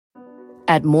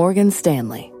At Morgan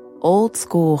Stanley, old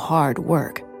school hard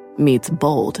work meets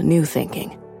bold new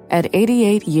thinking. At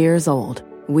 88 years old,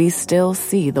 we still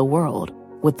see the world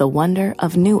with the wonder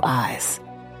of new eyes,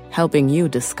 helping you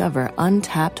discover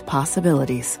untapped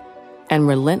possibilities and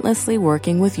relentlessly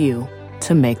working with you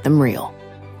to make them real.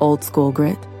 Old school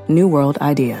grit, new world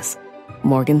ideas.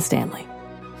 Morgan Stanley.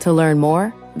 To learn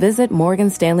more, visit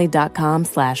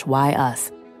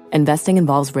morganstanley.com/whyus. Investing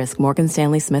involves risk. Morgan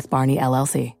Stanley Smith Barney,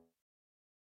 LLC.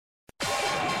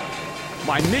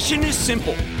 My mission is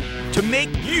simple, to make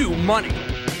you money.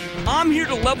 I'm here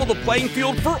to level the playing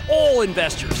field for all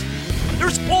investors.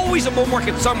 There's always a bull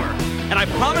market somewhere, and I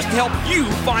promise to help you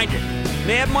find it.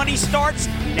 Mad Money starts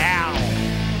now.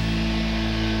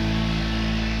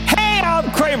 Hey,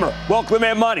 I'm Cramer. Welcome to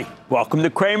Mad Money. Welcome to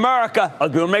Cramerica. I'll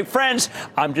do make friends.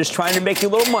 I'm just trying to make you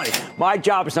a little money. My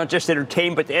job is not just to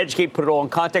entertain, but to educate, put it all in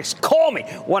context. Call me,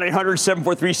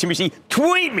 1-800-743-CBC.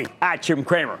 Tweet me, @Jim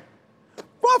Cramer.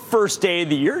 Rough first day of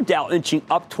the year, Dow inching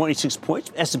up 26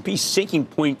 points, S&P sinking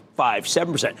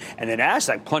 0.57%, and the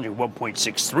Nasdaq plunging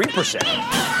 1.63%.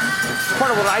 Part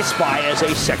of what I spy as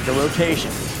a sector rotation.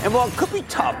 And while it could be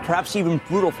tough, perhaps even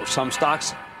brutal for some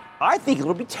stocks, I think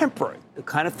it'll be temporary, the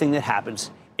kind of thing that happens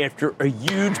after a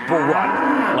huge bull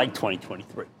run like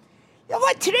 2023. You know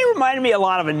what? Today reminded me a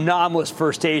lot of anomalous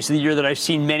first days of the year that I've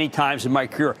seen many times in my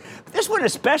career. But this one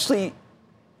especially,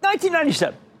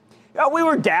 1997. We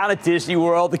were down at Disney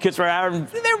World. The kids were out.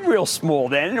 They were real small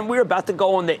then, and we were about to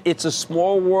go on the It's a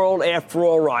Small World After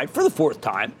All ride for the fourth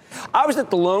time. I was at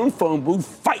the lone phone booth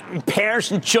fighting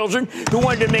parents and children who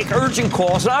wanted to make urgent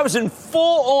calls, and I was in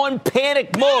full-on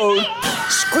panic mode,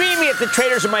 screaming at the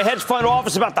traders in my hedge fund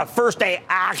office about the first day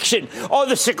action. Oh,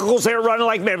 the cyclicals, they were running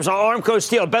like mad. It was Armco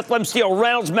Steel, Bethlehem Steel,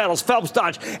 Reynolds Metals, Phelps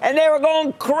Dodge, and they were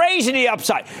going crazy to the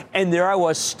upside. And there I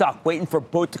was stuck, waiting for a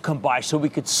boat to come by so we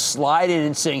could slide in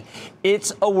and sing,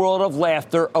 "It's a world of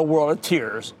laughter, a world of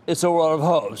tears. It's a world of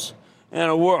hopes, and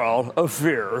a world of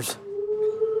fears."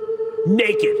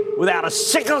 Naked, without a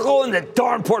cyclical in the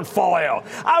darn portfolio.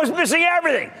 I was missing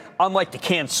everything. Unlike the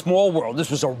canned Small World,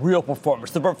 this was a real performance,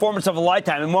 the performance of a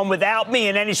lifetime, and one without me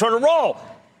in any sort of role.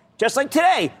 Just like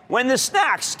today, when the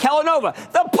snacks, Kellanova,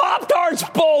 the Pop-Tarts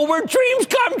Bowl, where dreams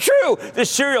come true. The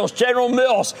cereals, General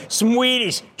Mills, some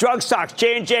Wheaties, drug stocks,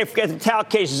 J&J, forget the towel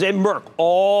cases, and Merck,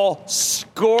 all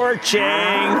scorching.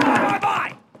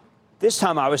 Bye-bye. This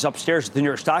time I was upstairs at the New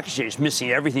York Stock Exchange,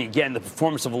 missing everything again, the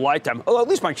performance of a lifetime. Although at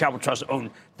least my travel trust owned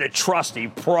the trusty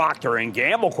Procter &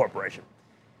 Gamble Corporation.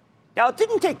 Now, it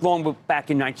didn't take long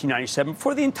back in 1997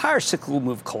 before the entire cyclical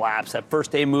move collapsed. That first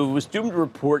day move was doomed to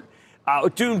report.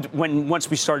 Once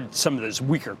we started some of those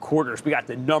weaker quarters, we got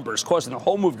the numbers causing the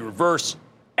whole move to reverse,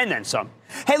 and then some.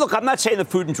 Hey, look, I'm not saying the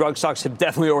food and drug stocks have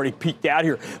definitely already peaked out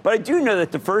here, but I do know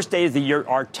that the first days of the year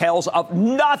are tales of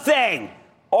nothing.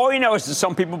 All we know is that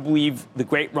some people believe the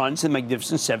great runs in the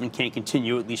Magnificent Seven can't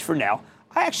continue, at least for now.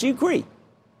 I actually agree.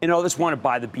 And others want to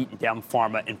buy the beaten down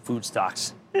pharma and food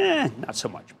stocks. Not so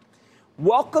much.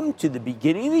 Welcome to the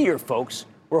beginning of the year, folks,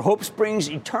 where hope springs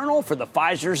eternal for the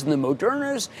Pfizers and the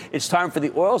Modernas. It's time for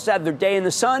the oils to have their day in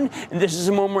the sun, and this is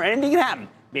a moment where anything can happen.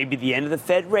 Maybe the end of the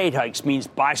Fed rate hikes means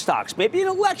buy stocks. Maybe an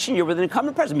election year with an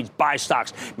incumbent president means buy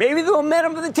stocks. Maybe the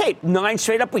momentum of the tape, 9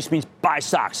 straight up weeks, means buy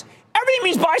stocks. Everything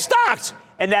means buy stocks.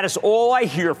 And that is all I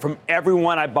hear from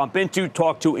everyone I bump into,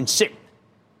 talk to, and see.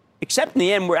 Except in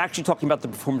the end, we're actually talking about the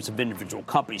performance of individual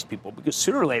companies, people, because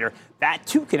sooner or later, that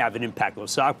too can have an impact on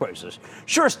stock prices.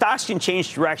 Sure, stocks can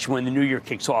change direction when the new year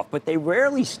kicks off, but they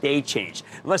rarely stay changed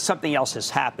unless something else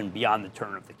has happened beyond the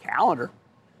turn of the calendar.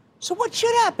 So what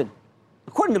should happen?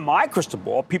 According to my crystal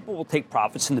ball, people will take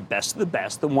profits in the best of the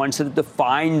best, the ones that have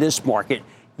defined this market.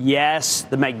 Yes,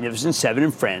 the Magnificent Seven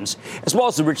and friends, as well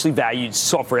as the richly valued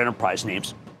software enterprise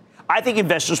names. I think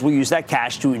investors will use that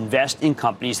cash to invest in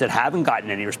companies that haven't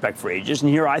gotten any respect for ages. And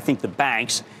here I think the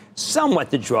banks, somewhat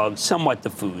the drugs, somewhat the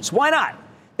foods. Why not?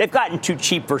 They've gotten too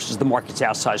cheap versus the market's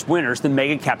outsized winners, the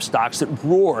mega cap stocks that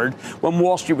roared when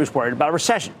Wall Street was worried about a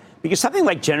recession. Because something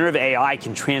like generative AI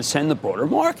can transcend the broader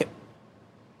market.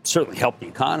 Certainly help the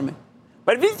economy.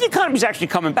 But if the economy is actually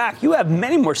coming back, you have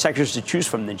many more sectors to choose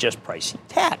from than just pricey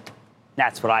tech.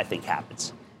 That's what I think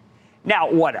happens. Now,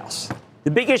 what else? The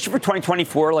big issue for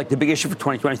 2024, like the big issue for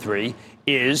 2023,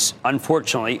 is,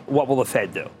 unfortunately, what will the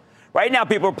Fed do? Right now,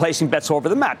 people are placing bets all over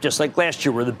the map, just like last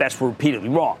year where the bets were repeatedly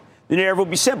wrong. The narrative will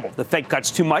be simple. The Fed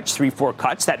cuts too much, 3-4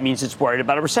 cuts. That means it's worried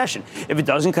about a recession. If it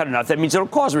doesn't cut enough, that means it'll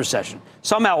cause a recession.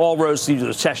 Somehow all roads lead to a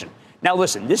recession. Now,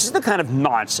 listen, this is the kind of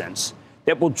nonsense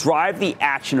that will drive the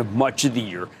action of much of the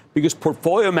year, because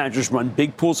portfolio managers run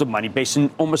big pools of money based on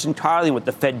almost entirely on what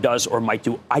the Fed does or might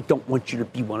do. I don't want you to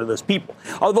be one of those people.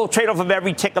 Oh, they'll trade off of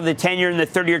every tick of the 10-year and the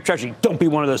 30-year Treasury. Don't be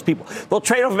one of those people. They'll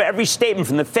trade off of every statement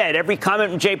from the Fed, every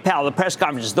comment from Jay Powell, the press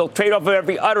conferences. They'll trade off of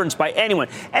every utterance by anyone,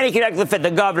 any connected to the Fed,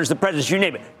 the governors, the presidents, you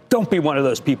name it. Don't be one of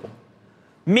those people.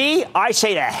 Me, I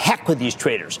say to heck with these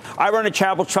traders. I run a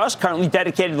charitable trust currently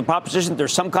dedicated to the proposition that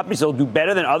there's some companies that will do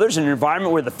better than others in an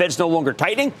environment where the Fed's no longer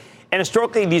tightening. And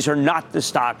historically, these are not the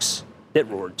stocks that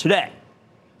roared today.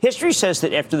 History says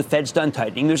that after the Fed's done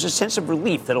tightening, there's a sense of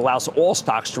relief that allows all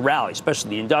stocks to rally, especially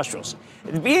the industrials.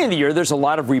 At the beginning of the year, there's a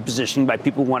lot of repositioning by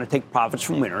people who want to take profits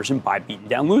from winners and buy beaten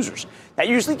down losers. That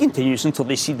usually continues until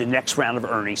they see the next round of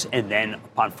earnings, and then,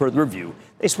 upon further review,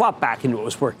 they swap back into what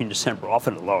was working in December,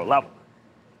 often at a lower level.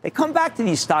 They come back to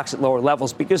these stocks at lower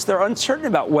levels because they're uncertain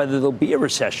about whether there'll be a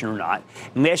recession or not.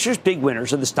 And last year's big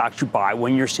winners are the stocks you buy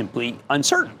when you're simply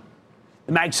uncertain.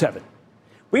 The Mag 7.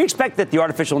 We expect that the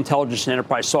artificial intelligence and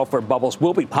enterprise software bubbles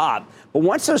will be popped, but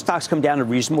once those stocks come down to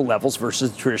reasonable levels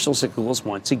versus the traditional cyclicals,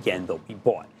 once again, they'll be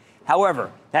bought.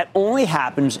 However, that only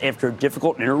happens after a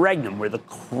difficult interregnum where the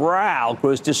crowd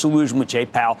grows disillusioned with Jay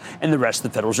Powell and the rest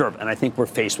of the Federal Reserve. And I think we're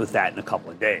faced with that in a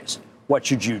couple of days. What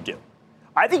should you do?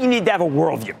 I think you need to have a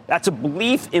worldview. That's a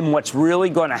belief in what's really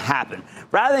going to happen,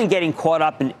 rather than getting caught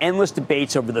up in endless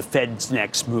debates over the Fed's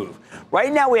next move.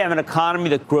 Right now, we have an economy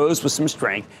that grows with some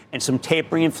strength and some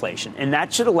tapering inflation, and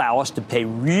that should allow us to pay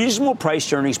reasonable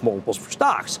price earnings multiples for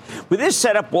stocks. With this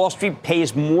setup, Wall Street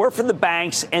pays more for the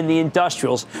banks and the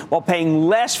industrials while paying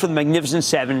less for the Magnificent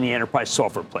Seven and the enterprise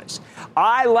software plays.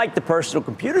 I like the personal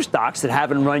computer stocks that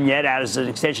haven't run yet as an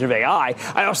extension of AI.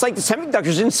 I also like the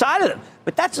semiconductors inside of them.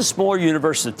 But that's a smaller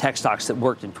universe of tech stocks that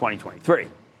worked in 2023.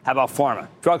 How about pharma?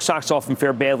 Drug stocks often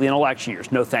fare badly in election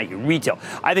years. No thank you. Retail.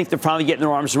 I think they're finally getting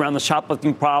their arms around the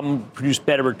shoplifting problem, produce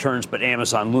better returns, but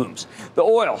Amazon looms. The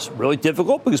oils, really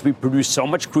difficult because we produce so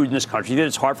much crude in this country that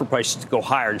it's hard for prices to go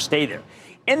higher and stay there.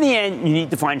 In the end, you need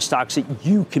to find stocks that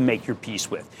you can make your peace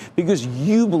with because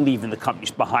you believe in the companies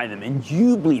behind them and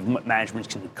you believe in what management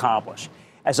can accomplish.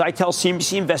 As I tell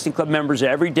CNBC Investing Club members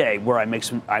every day, where I made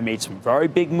some very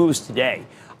big moves today,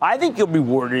 I think you'll be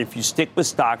rewarded if you stick with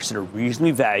stocks that are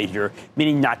reasonably valued here,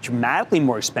 meaning not dramatically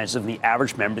more expensive than the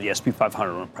average member of the S&P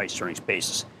 500 on a price earnings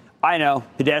basis. I know,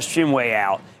 pedestrian way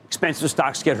out. Expensive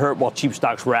stocks get hurt while cheap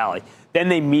stocks rally. Then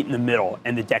they meet in the middle,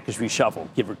 and the deck is reshuffled,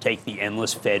 give or take the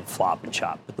endless Fed flop and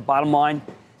chop. But the bottom line,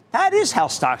 that is how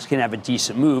stocks can have a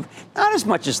decent move. Not as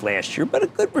much as last year, but a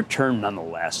good return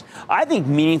nonetheless. I think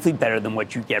meaningfully better than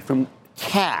what you get from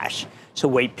cash. So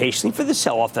wait patiently for the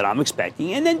sell-off that I'm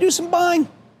expecting and then do some buying.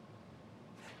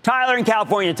 Tyler in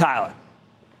California. Tyler.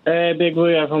 Hey, Big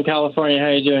Blue. I'm from California.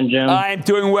 How you doing, Jim? I'm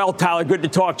doing well, Tyler. Good to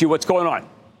talk to you. What's going on?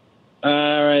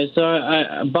 All right. So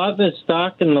I bought this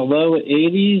stock in the low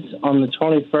 80s on the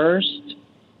 21st.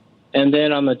 And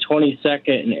then on the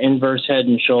 22nd, an inverse head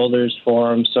and shoulders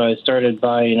form. So I started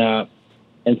buying up.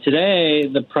 And today,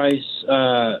 the price,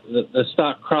 the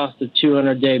stock crossed the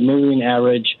 200-day moving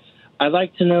average. I'd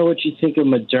like to know what you think of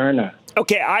Moderna.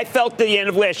 Okay, I felt at the end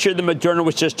of last year the Moderna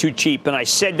was just too cheap, and I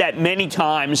said that many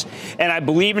times, and I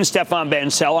believe in Stefan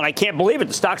Bancel, and I can't believe it.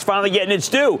 The stock's finally getting its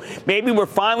due. Maybe we're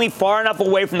finally far enough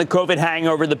away from the COVID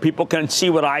hangover that people can see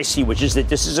what I see, which is that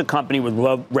this is a company with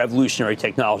revolutionary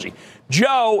technology.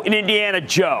 Joe in Indiana.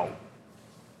 Joe.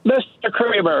 Mr.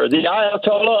 Cramer, the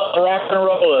Ayatollah of rock and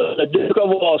roll, the Duke of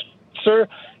Wall Street. Sir,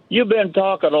 you've been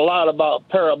talking a lot about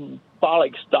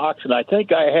parabolic stocks, and I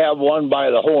think I have one by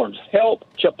the horns. Help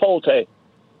Chipotle.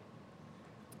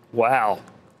 Wow.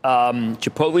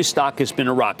 Chipotle stock has been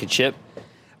a rocket ship.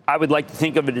 I would like to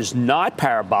think of it as not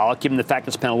parabolic, given the fact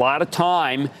it spent a lot of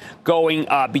time going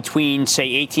between,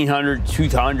 say, 1,800,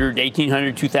 200,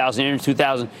 1,800, 2,000,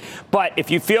 2,000. But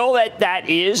if you feel that that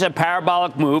is a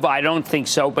parabolic move, I don't think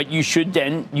so. But you should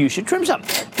trim some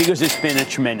because it's been a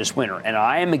tremendous winner. And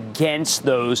I am against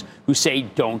those who say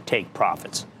don't take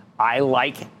profits. I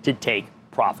like to take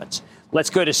profits. Let's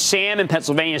go to Sam in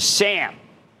Pennsylvania. Sam.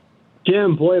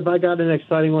 Jim, boy, have I got an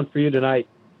exciting one for you tonight.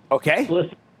 Okay.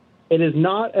 Listen, it is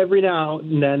not every now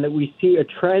and then that we see a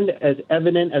trend as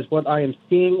evident as what I am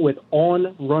seeing with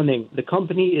On Running. The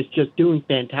company is just doing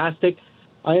fantastic.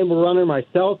 I am a runner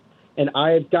myself, and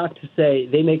I have got to say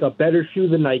they make a better shoe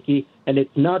than Nike, and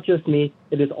it's not just me.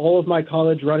 It is all of my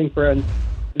college running friends.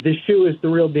 This shoe is the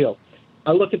real deal.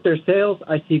 I look at their sales.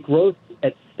 I see growth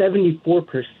at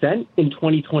 74% in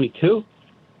 2022.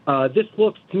 This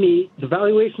looks to me, the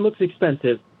valuation looks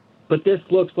expensive, but this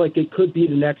looks like it could be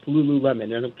the next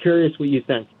Lululemon, and I'm curious what you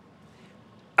think.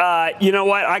 You know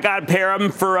what? I got to pair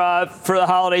them for the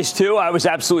holidays, too. I was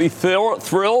absolutely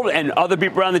thrilled, and other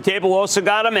people around the table also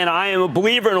got them, and I am a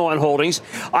believer in On Holdings.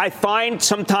 I find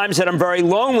sometimes that I'm very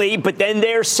lonely, but then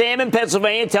there's Sam in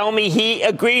Pennsylvania telling me he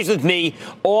agrees with me.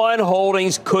 On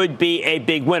Holdings could be a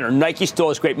big winner. Nike still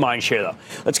has great mind share, though.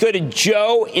 Let's go to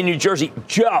Joe in New Jersey.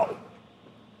 Joe.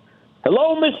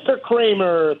 Hello, Mr.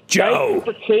 Cramer. Joe. Thank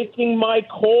you for taking my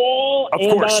call. Of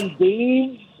course. On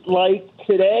Dave's, like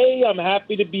today, I'm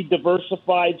happy to be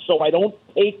diversified so I don't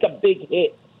take a big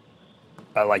hit.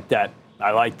 I like that.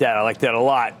 I like that a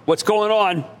lot. What's going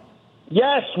on?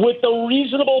 Yes, with a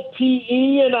reasonable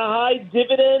PE and a high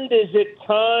dividend, is it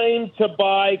time to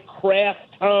buy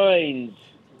Kraft Heinz?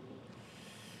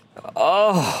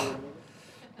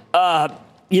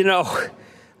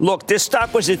 Look, this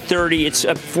stock was at 30. It's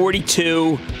at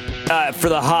 42 for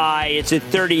the high. It's at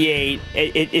 38.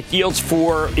 It yields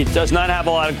 4. It does not have a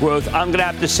lot of growth. I'm going to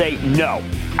have to say no.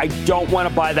 I don't want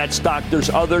to buy that stock. There's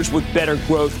others with better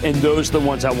growth, and those are the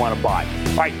ones I want to buy.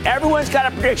 All right, everyone's got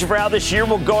a prediction for how this year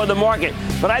will go in the market,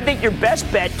 but I think your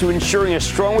best bet to ensuring a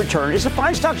strong return is to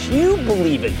find stocks you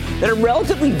believe in that are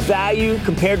relatively valued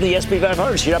compared to the S&P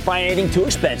 500. So you're not buying anything too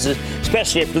expensive,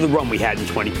 especially after the run we had in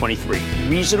 2023.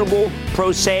 Reasonable,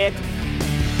 prosaic.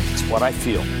 It's what I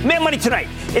feel. Mad Money tonight.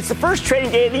 It's the first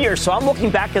trading day of the year, so I'm looking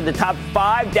back at the top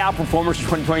 5 Dow performers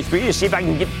for 2023 to see if I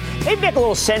can maybe make a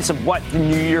little sense of what the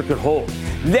new year could hold.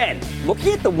 Then,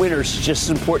 looking at the winners is just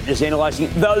as important as analyzing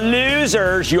the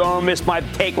losers. You all missed my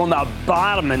take on the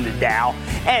bottom in the Dow.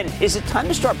 And is it time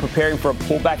to start preparing for a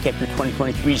pullback after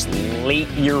 2023's late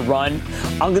year run?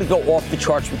 I'm going to go off the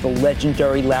charts with the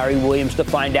legendary Larry Williams to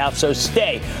find out, so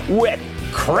stay with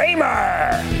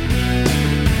Cramer.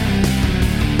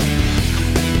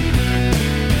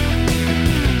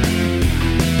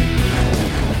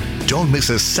 Don't miss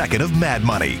a second of Mad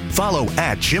Money. Follow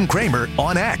 @Jim Cramer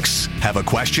on X. Have a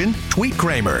question? Tweet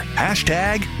Cramer.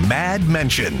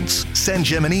 #MadMentions. Send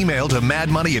Jim an email to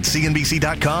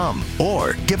madmoney@cnbc.com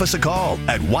or give us a call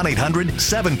at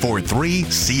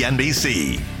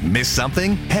 1-800-743-CNBC. Miss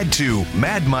something? Head to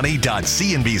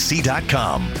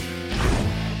madmoney.cnbc.com.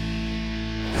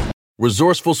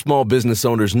 Resourceful small business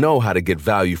owners know how to get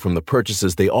value from the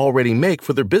purchases they already make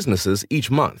for their businesses each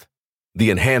month. The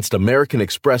enhanced American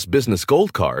Express Business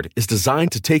Gold Card is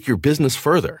designed to take your business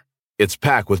further. It's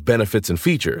packed with benefits and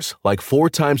features like 4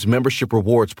 times membership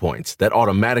rewards points that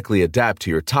automatically adapt to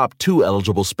your top 2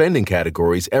 eligible spending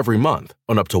categories every month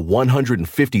on up to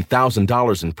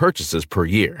 $150,000 in purchases per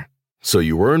year. So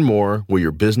you earn more where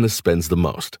your business spends the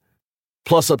most.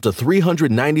 Plus up to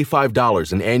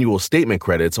 $395 in annual statement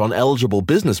credits on eligible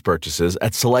business purchases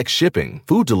at select shipping,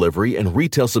 food delivery, and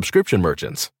retail subscription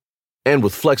merchants. And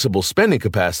with flexible spending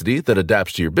capacity that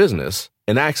adapts to your business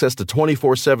and access to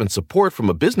 24/7 support from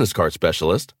a business card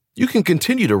specialist, you can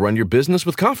continue to run your business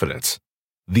with confidence.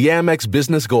 The Amex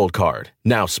Business Gold Card,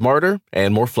 now smarter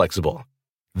and more flexible.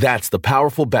 That's the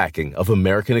powerful backing of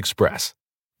American Express.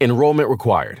 Enrollment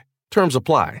required. Terms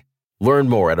apply. Learn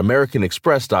more at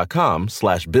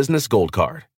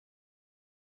americanexpress.com/businessgoldcard.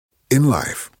 In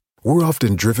life, we're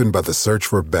often driven by the search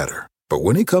for better. But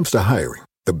when it comes to hiring,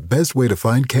 the best way to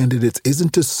find candidates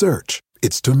isn't to search,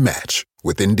 it's to match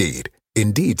with Indeed.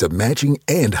 Indeed's a matching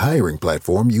and hiring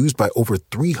platform used by over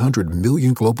 300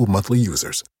 million global monthly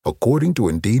users, according to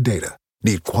Indeed data.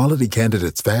 Need quality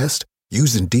candidates fast?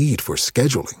 Use Indeed for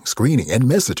scheduling, screening, and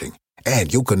messaging,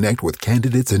 and you'll connect with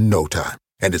candidates in no time.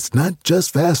 And it's not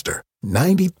just faster.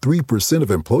 93%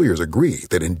 of employers agree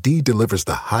that Indeed delivers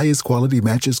the highest quality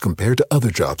matches compared to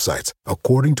other job sites,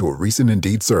 according to a recent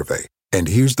Indeed survey. And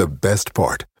here's the best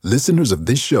part. Listeners of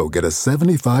this show get a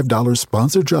 $75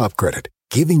 sponsored job credit,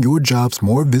 giving your jobs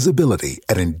more visibility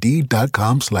at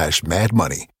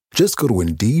Indeed.com/madmoney. Just go to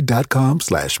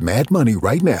Indeed.com/madmoney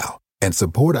right now and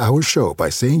support our show by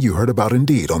saying you heard about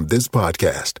Indeed on this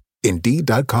podcast.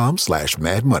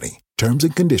 Indeed.com/madmoney. Terms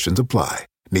and conditions apply.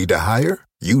 Need to hire?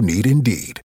 You need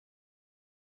Indeed.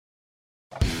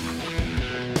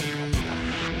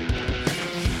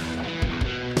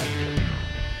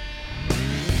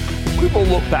 People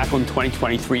look back on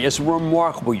 2023 as a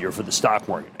remarkable year for the stock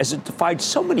market, as it defied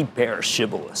so many bearish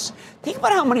shibboleths. Think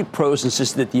about how many pros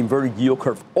insisted that the inverted yield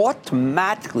curve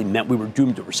automatically meant we were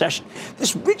doomed to recession.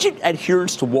 This rigid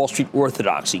adherence to Wall Street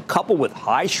orthodoxy, coupled with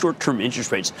high short-term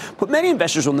interest rates, put many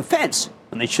investors on the fence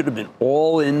when they should have been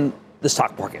all in the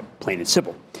stock market, plain and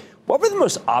simple. What were the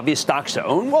most obvious stocks to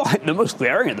own? Well, the most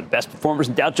glaring are the best performers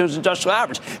in Dow Jones Industrial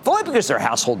Average, if only because they're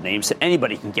household names that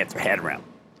anybody can get their head around.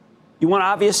 You want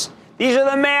obvious? These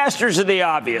are the masters of the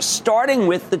obvious, starting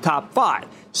with the top 5.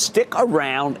 Stick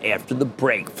around after the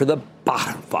break for the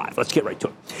bottom 5. Let's get right to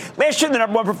it. Last year, the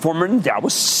number one performer in the Dow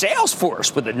was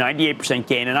Salesforce with a 98%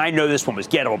 gain, and I know this one was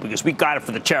gettable because we got it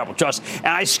for the charitable trust, and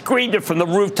I screamed it from the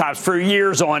rooftops for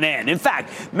years on end. In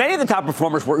fact, many of the top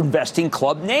performers were investing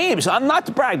club names. I'm not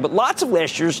to brag, but lots of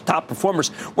last year's top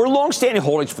performers were long-standing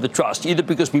holdings for the trust, either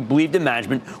because we believed in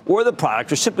management or the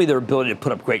product or simply their ability to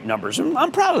put up great numbers. And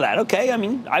I'm proud of that, okay? I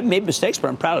mean, I've made mistakes, but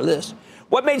I'm proud of this.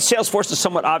 What made Salesforce a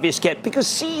somewhat obvious get? Because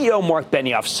CEO Mark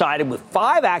Benioff sided with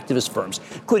 5 activist firms,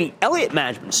 including Elliott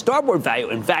Management, Starboard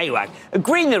Value, and ValueAct,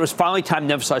 agreeing that it was finally time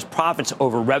to emphasize profits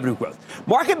over revenue growth.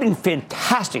 Mark had been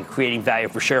fantastic at creating value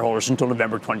for shareholders until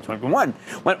November 2021,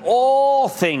 when all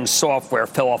things software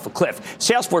fell off a cliff.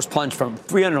 Salesforce plunged from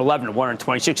 311 to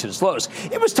 126 at its lows.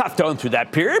 It was tough going through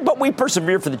that period, but we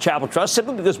persevered for the Charitable Trust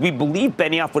simply because we believed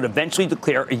Benioff would eventually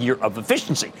declare a year of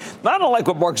efficiency, not unlike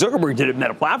what Mark Zuckerberg did at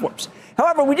Meta Platforms.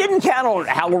 However, we didn't count on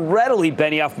how readily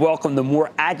Benioff welcomed the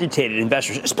more agitated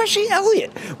investors, especially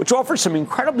Elliott, which offered some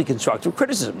incredibly constructive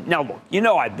criticism. Now, look, you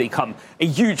know I've become a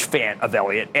huge fan of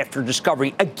Elliott after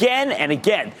discovering again and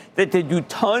again that they do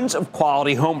tons of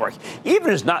quality homework,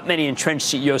 even as not many entrenched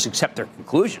CEOs accept their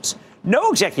conclusions. No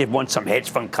executive wants some hedge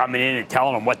fund coming in and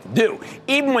telling them what to do,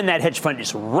 even when that hedge fund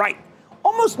is right.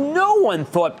 Almost no one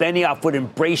thought Benioff would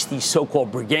embrace these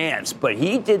so-called brigands, but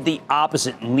he did the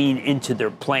opposite and lean into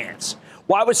their plans.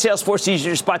 Why was Salesforce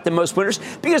easier to spot than most winners?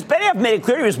 Because Benioff made it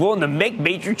clear he was willing to make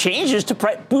major changes to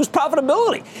boost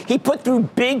profitability. He put through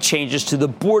big changes to the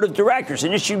board of directors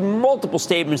and issued multiple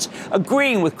statements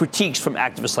agreeing with critiques from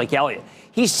activists like Elliott.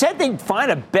 He said they'd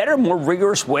find a better, more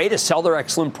rigorous way to sell their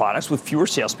excellent products with fewer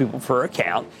salespeople per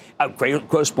account. Great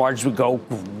gross margins would go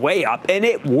way up, and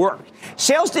it worked.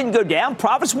 Sales didn't go down.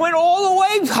 Profits went all the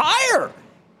way higher.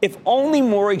 If only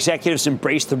more executives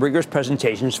embraced the rigorous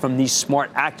presentations from these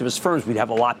smart activist firms, we'd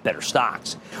have a lot better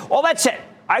stocks. All that said,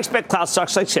 I expect cloud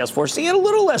stocks like Salesforce to get a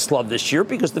little less love this year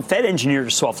because the Fed engineered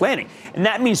a soft landing. And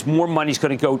that means more money is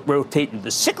going to go rotate into the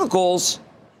cyclicals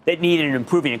that need an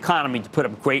improving economy to put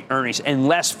up great earnings and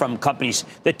less from companies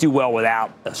that do well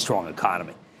without a strong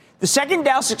economy. The second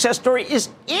Dow success story is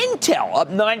Intel, up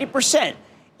 90%.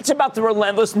 It's about the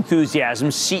relentless enthusiasm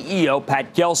CEO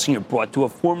Pat Gelsinger brought to a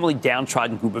formerly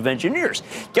downtrodden group of engineers.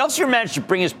 Gelsinger managed to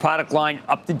bring his product line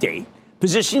up to date,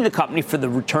 positioning the company for the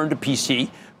return to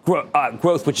PC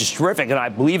growth, which is terrific, and I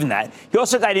believe in that. He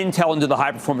also got Intel into the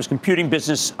high-performance computing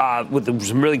business with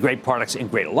some really great products and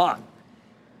great align.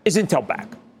 Is Intel back?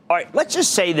 All right, let's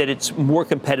just say that it's more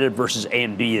competitive versus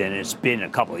AMD than it's been in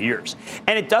a couple of years.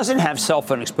 And it doesn't have cell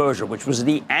phone exposure, which was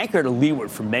the anchor to leeward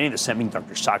for many of the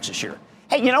semiconductor stocks this year.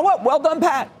 Hey, you know what? Well done,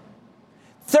 Pat.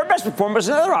 Third best performer is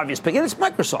another obvious pick, and it's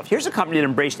Microsoft. Here's a company that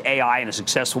embraced AI in a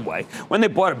successful way when they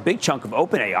bought a big chunk of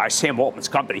OpenAI, Sam Altman's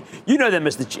company. You know them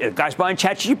as the guys behind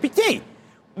ChatGPT.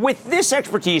 With this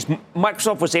expertise,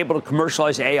 Microsoft was able to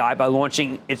commercialize AI by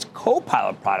launching its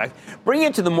Copilot product, bringing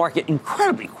it to the market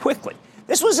incredibly quickly.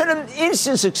 This was an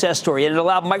instant success story, and it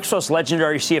allowed Microsoft's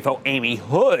legendary CFO, Amy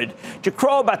Hood, to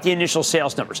crow about the initial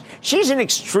sales numbers. She's an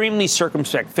extremely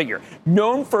circumspect figure,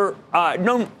 I've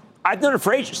known her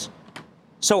for ages.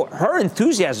 So her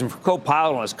enthusiasm for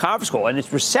Copilot on his conference call and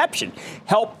its reception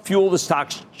helped fuel the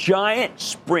stock's giant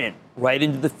sprint right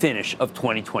into the finish of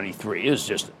 2023. This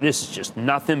is just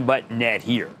nothing but net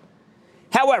here.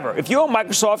 However, if you own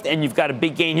Microsoft and you've got a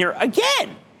big gain here,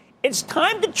 again, it's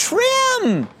time to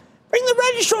trim. Bring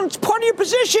the register on. It's part of your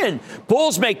position.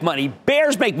 Bulls make money.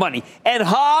 Bears make money. And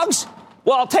hogs,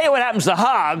 well, I'll tell you what happens to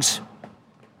hogs.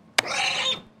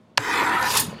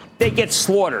 They get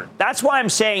slaughtered. That's why I'm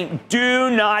saying do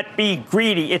not be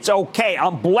greedy. It's okay.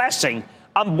 I'm blessing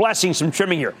some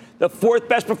trimming here. The fourth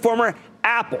best performer,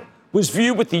 Apple, was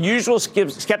viewed with the usual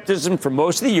skepticism for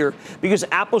most of the year because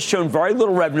Apple's shown very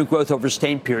little revenue growth over a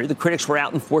sustained period. The critics were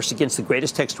out in force against the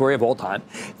greatest tech story of all time.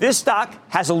 This stock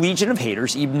has a legion of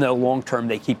haters, even though long-term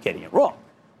they keep getting it wrong.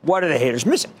 What are the haters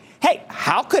missing? Hey,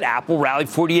 how could Apple rally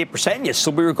 48% and yet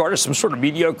still be regarded as some sort of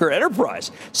mediocre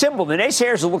enterprise? Simple. The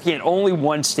naysayers are looking at only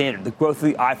one standard, the growth of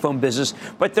the iPhone business,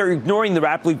 but they're ignoring the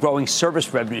rapidly growing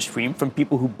service revenue stream from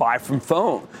people who buy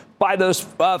those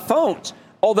phones.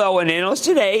 Although an analyst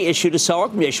today issued a sell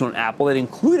recommendation on Apple that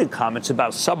included comments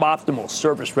about suboptimal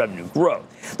service revenue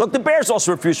growth. Look, the bears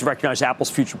also refuse to recognize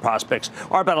Apple's future prospects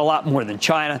are about a lot more than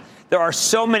China. There are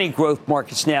so many growth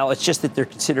markets now. It's just that they're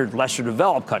considered lesser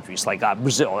developed countries like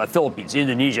Brazil, the Philippines,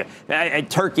 Indonesia,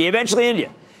 Turkey, eventually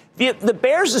India. The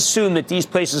bears assume that these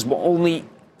places will only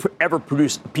ever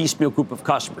produce a piecemeal group of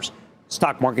customers.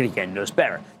 Stock market, again, knows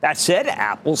better. That said,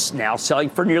 Apple's now selling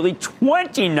for nearly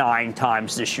 29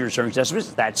 times this year's earnings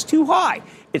estimates. That's too high.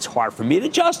 It's hard for me to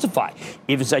justify.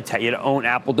 Even as I tell you to own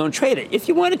Apple, don't trade it. If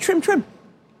you want to trim.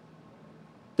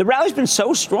 The rally's been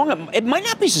so strong, it might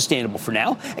not be sustainable for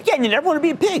now. Again, you never want to be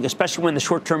a pig, especially when the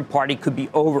short-term party could be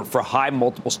over for high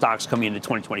multiple stocks coming into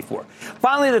 2024.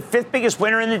 Finally, the fifth biggest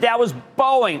winner in the Dow was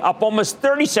Boeing, up almost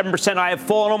 37%. I have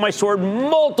fallen on my sword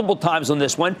multiple times on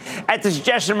this one. At the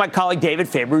suggestion of my colleague David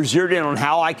Faber, who zeroed in on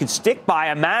how I could stick by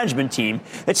a management team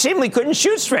that seemingly couldn't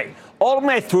shoot straight.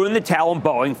 Ultimately, I threw in the towel on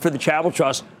Boeing for the Travel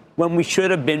Trust when we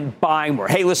should have been buying more.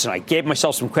 Hey, listen, I gave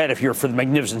myself some credit here for the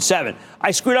Magnificent Seven.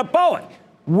 I screwed up Boeing.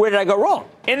 Where did I go wrong?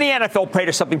 In the end, I fell prey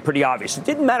to something pretty obvious. It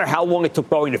didn't matter how long it took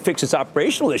Boeing to fix its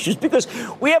operational issues because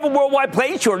we have a worldwide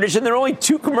plane shortage and there are only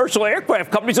 2 commercial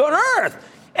aircraft companies on Earth.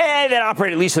 And that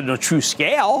operate at least at a true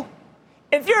scale.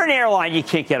 If you're an airline, you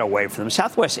can't get away from them.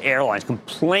 Southwest Airlines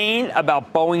complained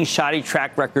about Boeing's shoddy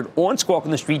track record on Squawk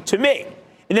on the Street to me.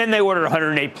 And then they ordered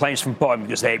 108 planes from Boeing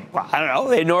because they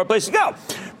had nowhere place to go.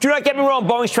 Do not get me wrong,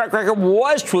 Boeing's track record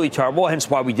was truly terrible, hence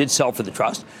why we did sell for the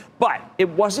trust. But it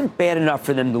wasn't bad enough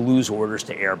for them to lose orders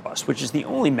to Airbus, which is the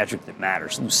only metric that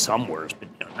matters. Lose some orders, but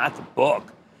not the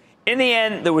book. In the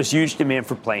end, there was huge demand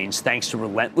for planes thanks to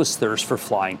relentless thirst for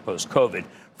flying post-COVID,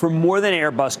 for more than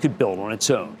Airbus could build on its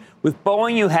own. With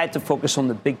Boeing, you had to focus on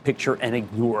the big picture and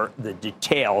ignore the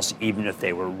details, even if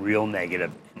they were real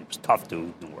negative and it was tough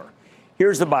to ignore.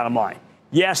 Here's the bottom line.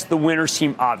 Yes, the winners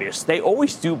seem obvious. They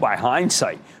always do by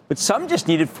hindsight, but some just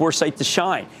needed foresight to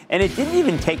shine. And it didn't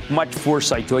even take much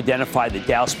foresight to identify the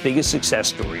Dow's biggest success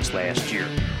stories last year.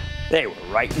 They were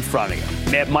right in front of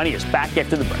you. Mad Money is back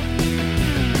after the break.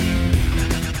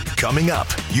 Coming up,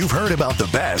 you've heard about the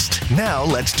best. Now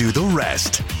let's do the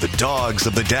rest. The dogs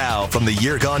of the Dow from the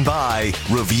year gone by,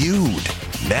 reviewed.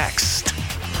 Next.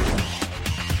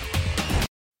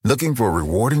 Looking for a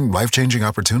rewarding, life-changing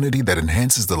opportunity that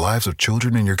enhances the lives of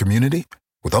children in your community?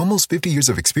 With almost 50 years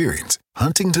of experience,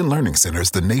 Huntington Learning Center is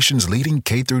the nation's leading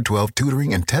K-12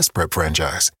 tutoring and test prep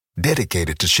franchise,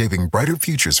 dedicated to shaping brighter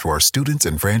futures for our students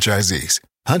and franchisees.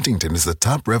 Huntington is the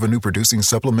top revenue-producing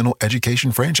supplemental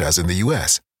education franchise in the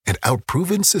U.S., and our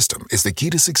proven system is the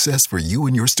key to success for you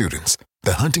and your students.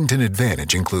 The Huntington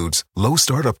Advantage includes low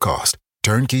startup cost,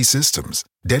 turnkey systems,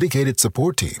 dedicated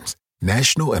support teams,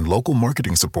 national and local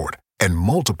marketing support, and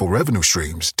multiple revenue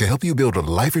streams to help you build a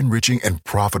life-enriching and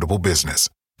profitable business.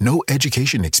 No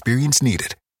education experience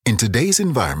needed. In today's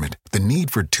environment, the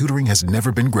need for tutoring has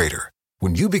never been greater.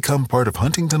 When you become part of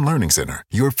Huntington Learning Center,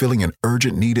 you're filling an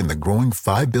urgent need in the growing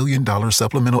 $5 billion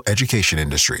supplemental education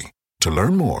industry. To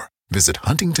learn more, visit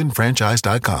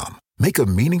huntingtonfranchise.com. Make a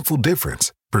meaningful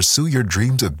difference, pursue your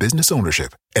dreams of business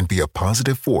ownership, and be a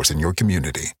positive force in your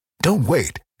community. Don't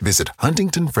wait. Visit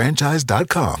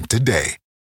huntingtonfranchise.com today.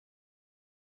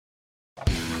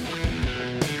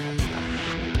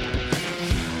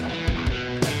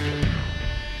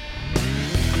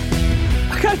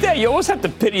 I gotta tell you, you almost have to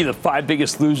pity the 5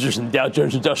 biggest losers in the Dow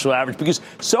Jones Industrial Average because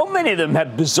so many of them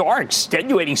have bizarre,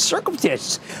 extenuating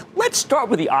circumstances. Let's start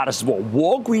with the oddest of all,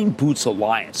 Walgreen Boots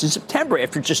Alliance. In September,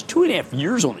 after just 2.5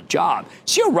 years on the job,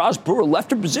 CEO Roz Brewer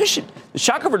left her position. The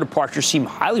shock of her departure seemed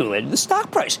highly related to the stock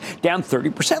price, down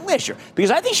 30% last year, because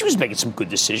I think she was making some good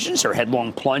decisions. Her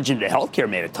headlong plunge into healthcare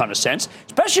made a ton of sense,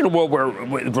 especially in a world where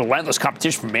with relentless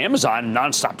competition from Amazon and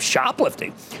nonstop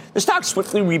shoplifting. The stock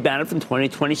swiftly rebounded from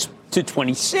 2020 to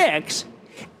 26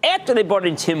 after they brought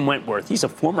in Tim Wentworth. He's a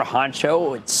former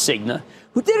honcho at Cigna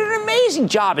who did an amazing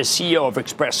job as CEO of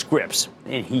Express Scripts,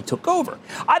 and he took over.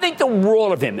 I think the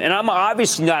world of him, and I'm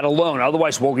obviously not alone,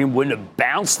 otherwise Walgreens wouldn't have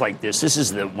bounced like this. This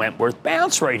is the Wentworth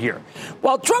bounce right here.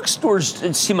 While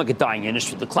drugstores seem like a dying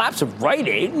industry, the collapse of Rite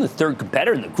Aid, and the third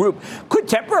competitor in the group, could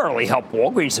temporarily help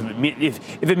Walgreens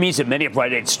if it means that many of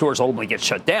Rite Aid's stores ultimately get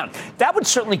shut down. That would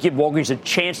certainly give Walgreens a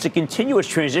chance to continue its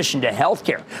transition to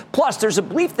healthcare. Plus, there's a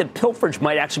belief that pilferage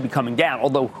might actually be coming down,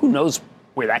 although who knows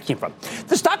where that came from.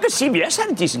 The stock of CVS had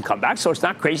a decent comeback, so it's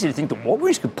not crazy to think that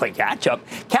Walgreens could play catch-up.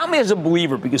 Count me as a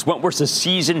believer because Wentworth's a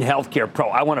seasoned healthcare pro.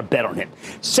 I want to bet on him.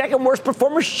 Second worst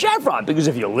performer, Chevron, because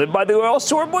if you live by the oil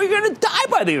sewer, boy, you're going to die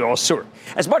by the oil sewer.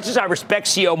 As much as I respect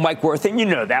CEO Mike Wirth, and you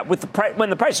know that, when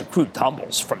the price of crude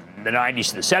tumbles from the 90s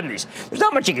to the 70s, there's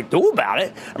not much you can do about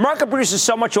it. America produces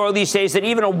so much oil these days that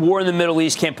even a war in the Middle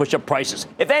East can't push up prices.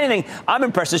 If anything, I'm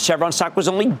impressed that Chevron stock was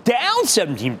only down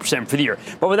 17% for the year.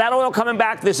 But with that oil coming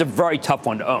back, this is a very tough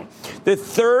one to own. The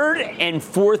third and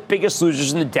fourth biggest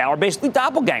losers in the Dow are basically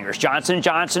doppelgangers, Johnson &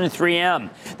 Johnson and 3M.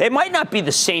 They might not be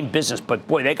the same business, but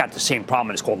boy, they got the same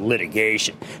problem. It's called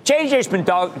litigation. J&J's been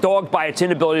dogged by its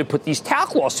inability to put these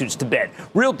talc lawsuits to bed.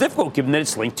 Real difficult given that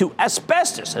it's linked to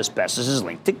asbestos. Asbestos is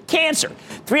linked to cancer.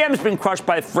 3M has been crushed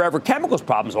by forever chemicals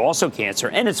problems, also cancer,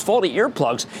 and its faulty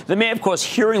earplugs that may have caused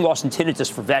hearing loss and tinnitus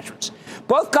for veterans.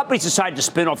 Both companies decided to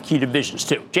spin off key divisions,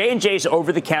 too. J&J's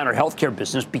over-the-counter healthcare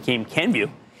business became Kenvue.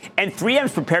 And 3M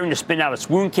is preparing to spin out its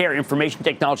wound care, information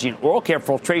technology, and oral care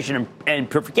filtration and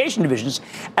purification divisions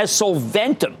as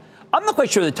Solventum. I'm not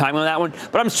quite sure of the timing on that one,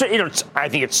 but I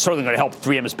think it's certainly going to help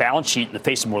 3M's balance sheet in the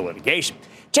face of more litigation.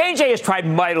 J&J has tried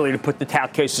mightily to put the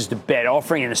talc cases to bed,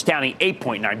 offering an astounding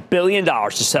 $8.9 billion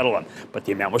to settle them, but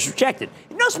the amount was rejected,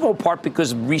 in no small part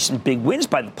because of recent big wins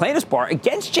by the plaintiffs' bar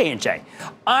against J&J.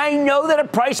 I know that a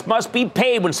price must be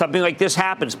paid when something like this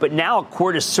happens, but now a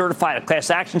court has certified a class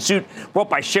action suit brought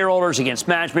by shareholders against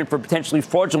management for potentially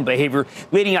fraudulent behavior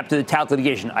leading up to the talc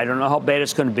litigation. I don't know how bad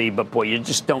it's going to be, but boy, you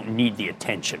just don't need the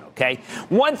attention, okay?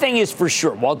 One thing is for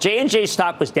sure, while J&J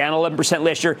stock was down 11%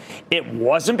 last year, it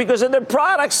wasn't because of their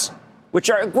products, which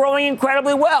are growing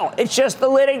incredibly well. It's just the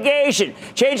litigation.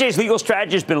 J&J's legal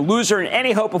strategy has been a loser, and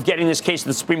any hope of getting this case to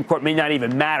the Supreme Court may not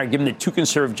even matter, given that 2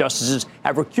 conservative justices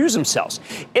have recused themselves.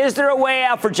 Is there a way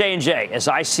out for J&J? As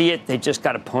I see it, they just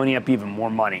got to pony up even more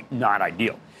money. Not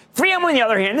ideal. 3M, on the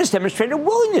other hand, has demonstrated a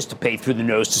willingness to pay through the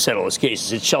nose to settle its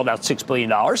cases. It shelled out $6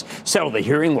 billion, settled the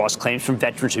hearing loss claims from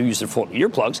veterans who use their folding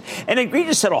earplugs, and agreed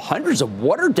to settle hundreds of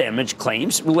water damage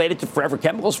claims related to Forever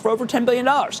Chemicals for over $10 billion.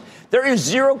 There is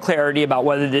zero clarity about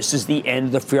whether this is the end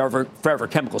of the Forever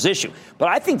Chemicals issue, but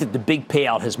I think that the big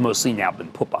payout has mostly now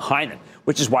been put behind them,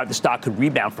 which is why the stock could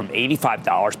rebound from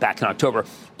 $85 back in October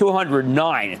to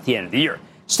 $109 at the end of the year.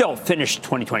 Still finished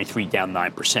 2023 down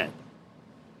 9%.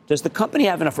 Does the company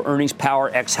have enough earnings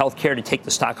power ex healthcare to take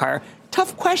the stock higher?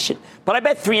 Tough question, but I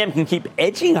bet 3M can keep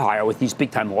edging higher with these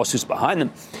big-time lawsuits behind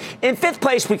them. In fifth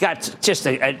place, we got just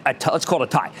let's call it a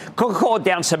tie. Coca-Cola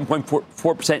down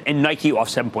 7.4% and Nike off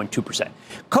 7.2%.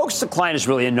 Coke's decline is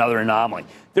really another anomaly.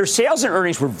 Their sales and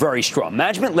earnings were very strong.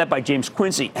 Management, led by James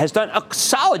Quincy, has done a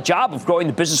solid job of growing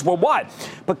the business worldwide.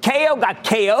 But KO got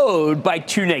KO'd by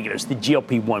 2 negatives, the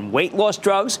GLP-1 weight loss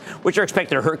drugs, which are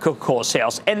expected to hurt Coca-Cola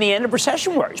sales, and the end of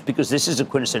recession worries, because this is a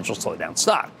quintessential slowdown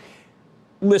stock.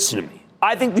 Listen to me.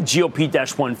 I think the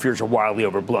GLP-1 fears are wildly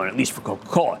overblown, at least for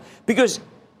Coca-Cola, because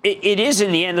it is,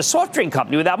 in the end, a soft drink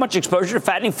company without much exposure to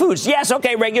fattening foods. Yes,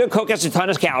 okay, regular Coke has a ton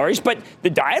of calories, but the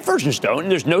diet versions don't,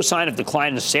 and there's no sign of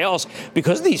decline in sales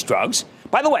because of these drugs.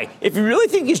 By the way, if you really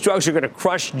think these drugs are going to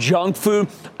crush junk food,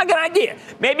 I got an idea.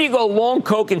 Maybe you go long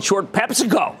Coke and short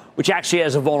PepsiCo, which actually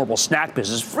has a vulnerable snack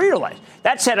business for your life.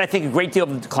 That said, I think a great deal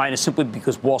of the decline is simply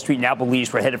because Wall Street now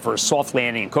believes we're headed for a soft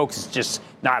landing, and Coke is just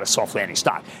not a soft landing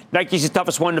stock. Nike's the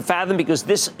toughest one to fathom because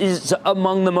this is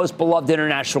among the most beloved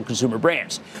international consumer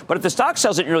brands. But if the stock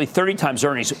sells at nearly 30 times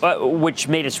earnings, which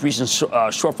made its recent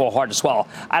shortfall hard to swallow,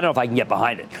 I don't know if I can get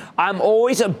behind it. I'm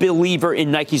always a believer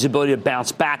in Nike's ability to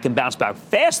bounce back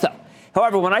fast, though.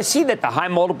 However, when I see that the high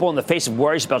multiple in the face of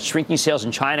worries about shrinking sales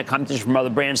in China, competition from other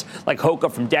brands like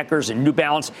Hoka from Deckers and New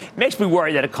Balance, it makes me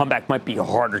worry that a comeback might be a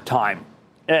harder time.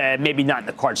 Maybe not in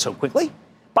the cards so quickly.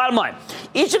 Bottom line,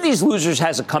 each of these losers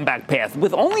has a comeback path,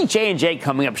 with only J&J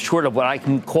coming up short of what I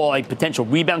can call a potential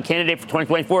rebound candidate for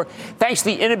 2024, thanks to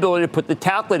the inability to put the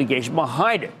talc litigation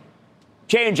behind it.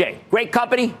 J&J, great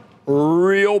company,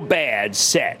 real bad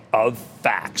set of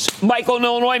facts. Michael in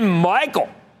Illinois. Michael.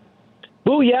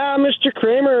 Booyah, Mr.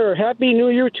 Cramer. Happy New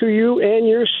Year to you and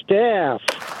your staff.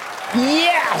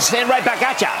 Yes, and right back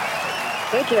at ya.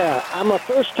 Thank you. I'm a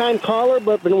first-time caller,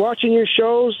 but been watching your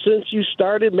shows since you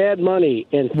started Mad Money.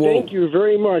 And thank you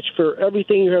very much for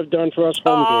everything you have done for us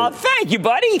home gamers. Thank you,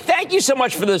 buddy. Thank you so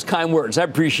much for those kind words. I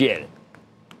appreciate it.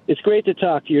 It's great to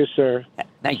talk to you, sir.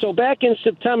 Thank you. So back in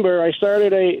September, I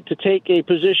started to take a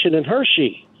position in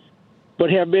Hershey, but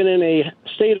have been in a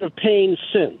state of pain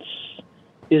since.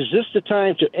 Is this the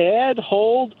time to add,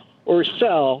 hold, or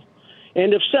sell?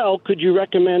 And if sell, could you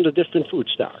recommend a different food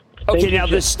stock? Okay, now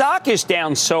the stock is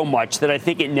down so much that I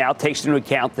think it now takes into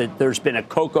account that there's been a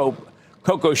cocoa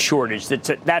shortage.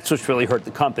 That's what's really hurt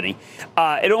the company.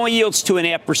 It only yields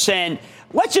 2.5%.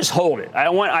 Let's just hold it. I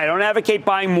don't advocate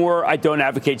buying more. I don't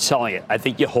advocate selling it. I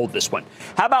think you hold this one.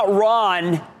 How about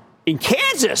Ron in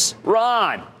Kansas?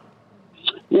 Ron.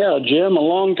 Yeah, Jim, a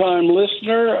longtime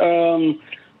listener.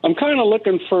 I'm kind of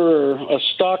looking for a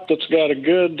stock that's got a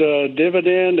good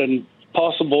dividend and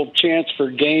possible chance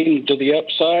for gain to the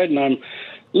upside, and I'm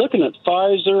looking at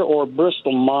Pfizer or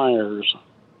Bristol Myers.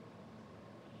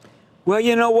 Well,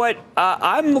 you know what?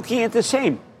 I'm looking at the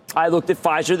same. I looked at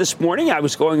Pfizer this morning. I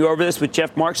was going over this with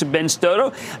Jeff Marks and Ben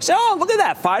Stoto. I said, oh, look at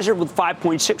that. Pfizer with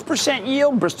 5.6%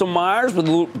 yield. Bristol Myers with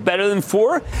a little better than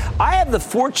 4%. I have the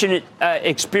fortunate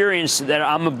experience that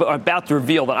I'm about to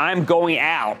reveal that I'm going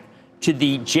out to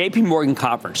the J.P. Morgan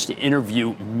conference to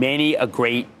interview many a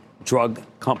great drug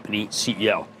company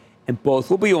CEO. And both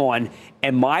will be on.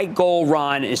 And my goal,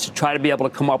 Ron, is to try to be able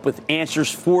to come up with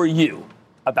answers for you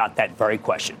about that very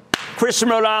question. Chris from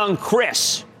Rhode Island.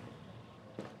 Chris.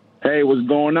 Hey, what's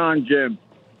going on, Jim?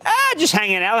 Just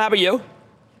hanging out. How about you?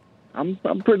 I'm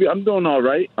doing all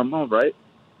right. I'm all right.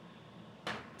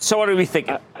 So what are we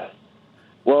thinking?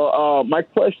 Well, my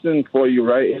question for you,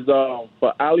 right, is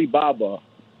for Alibaba,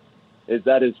 is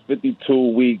that his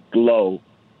 52-week low?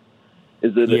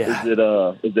 Is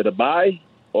it a buy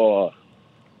or?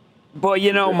 Well,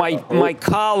 you know, my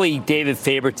colleague David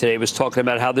Faber today was talking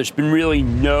about how there's been really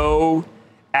no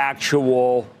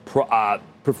actual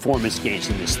performance gains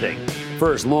in this thing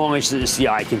for as long as the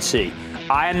eye can see.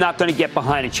 I am not going to get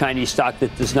behind a Chinese stock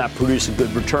that does not produce a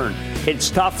good return. It's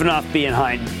tough enough being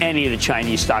behind any of the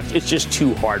Chinese stocks. It's just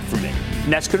too hard for me.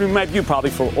 And that's going to be my view probably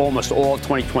for almost all of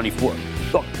 2024.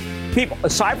 Look, people,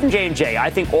 aside from J&J, I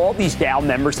think all these Dow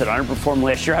members that underperformed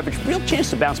last year have a real chance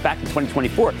to bounce back in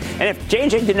 2024. And if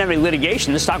J&J didn't have any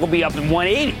litigation, the stock will be up at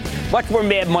 180. Much more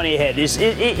mad money ahead.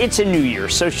 It's a new year.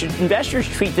 So should investors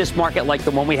treat this market like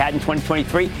the one we had in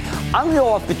 2023? I'm going to go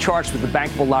off the charts with the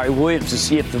bankable Larry Williams to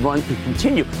see if the run can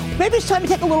continue. Maybe it's time to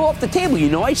take a little off the table. You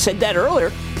know, I said that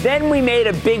earlier. Then we made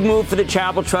a big move for the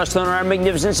Charitable Trust on our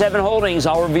Magnificent Seven holdings.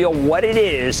 I'll reveal what it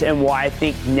is and why I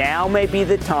think now may be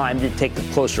the time to take a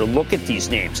closer look at these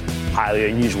names.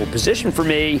 Highly unusual position for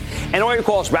me. And all your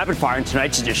calls rapid fire in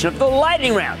tonight's edition of the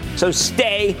Lightning Round. So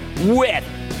stay with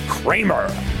Cramer.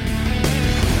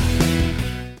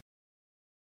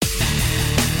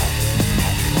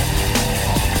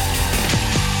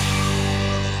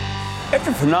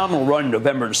 After a phenomenal run in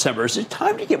November and December, is it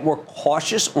time to get more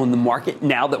cautious on the market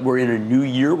now that we're in a new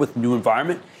year with a new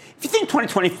environment? If you think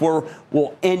 2024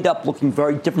 will end up looking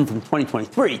very different from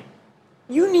 2023,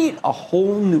 you need a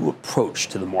whole new approach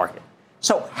to the market.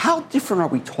 So how different are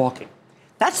we talking?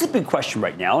 That's the big question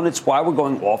right now, and it's why we're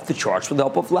going off the charts with the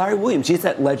help of Larry Williams. He's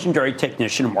that legendary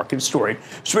technician and market historian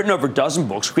who's written over a dozen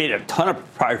books, created a ton of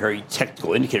proprietary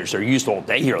technical indicators that are used all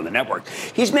day here on the network.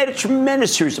 He's made a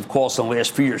tremendous series of calls in the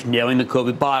last few years, nailing the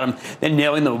COVID bottom, then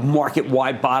nailing the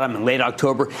market-wide bottom in late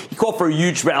October. He called for a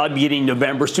huge rally beginning in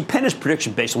November, stupendous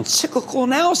prediction based on cyclical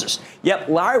analysis. Yep,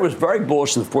 Larry was very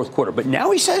bullish in the fourth quarter, but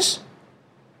now he says,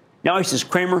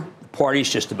 Cramer, the party's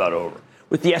just about over.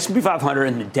 With the S&P 500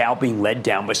 and the Dow being led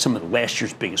down by some of the last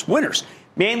year's biggest winners,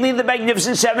 mainly the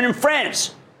Magnificent Seven and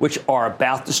friends, which are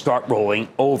about to start rolling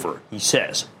over, he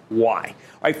says. Why?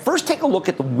 All right, first take a look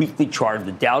at the weekly chart of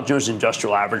the Dow Jones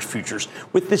Industrial Average Futures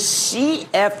with the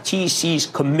CFTC's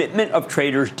commitment of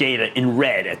traders data in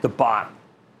red at the bottom.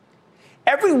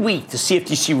 Every week, the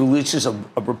CFTC releases a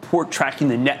report tracking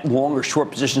the net long or short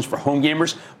positions for home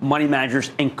gamers, money managers,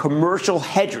 and commercial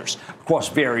hedgers across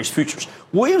various futures.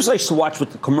 Williams likes to watch what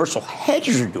the commercial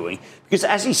hedgers are doing because,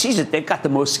 as he sees it, they've got the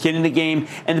most skin in the game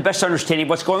and the best understanding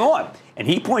of what's going on. And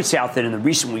he points out that in the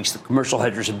recent weeks, the commercial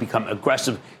hedgers have become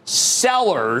aggressive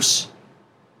sellers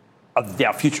of the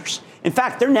Dow futures. In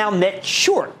fact, they're now net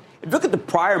short. If you look at the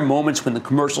prior moments when the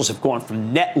commercials have gone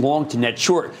from net long to net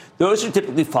short, those are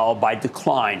typically followed by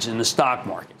declines in the stock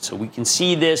market. So we can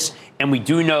see this, and we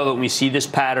do know that when we see this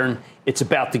pattern, it's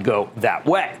about to go that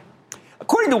way.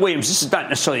 According to Williams, this is not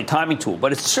necessarily a timing tool,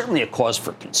 but it's certainly a cause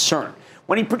for concern.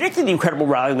 When he predicted the incredible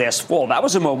rally last fall, that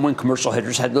was a moment when commercial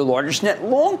hedgers had their largest net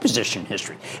long position in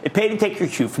history. It paid to take your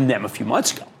cue from them a few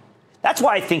months ago. That's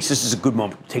why he thinks this is a good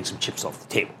moment to take some chips off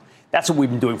the table. That's what we've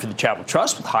been doing for the Charitable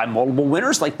Trust with high multiple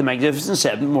winners like the Magnificent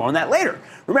Seven. More on that later.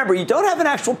 Remember, you don't have an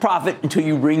actual profit until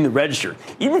you ring the register,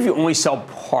 even if you only sell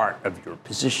part of your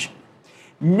position.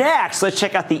 Next, let's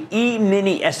check out the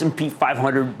E-mini S&P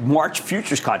 500 March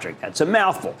futures contract. That's a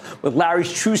mouthful, with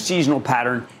Larry's true seasonal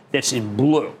pattern that's in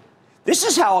blue. This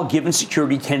is how a given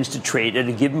security tends to trade at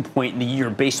a given point in the year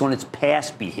based on its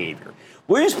past behavior.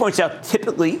 Williams points out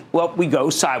typically, we go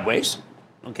sideways.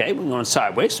 Okay, we're going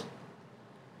sideways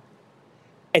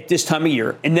at this time of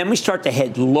year, and then we start to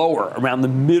head lower around the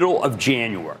middle of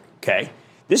January, okay?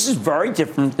 This is very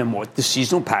different than what the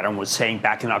seasonal pattern was saying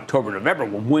back in October, November,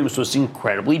 when Williams was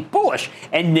incredibly bullish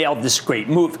and nailed this great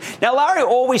move. Now, Larry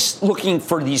always looking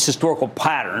for these historical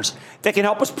patterns that can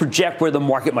help us project where the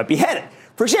market might be headed.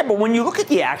 For example, when you look at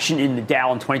the action in the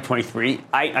Dow in 2023,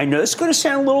 I know this is going to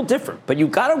sound a little different, but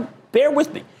you've got to bear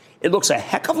with me. It looks a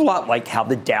heck of a lot like how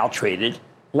the Dow traded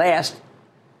last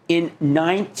in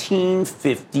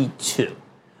 1952.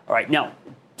 All right, now,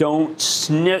 don't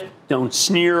sneer,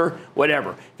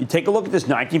 whatever. If you take a look at this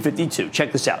 1952,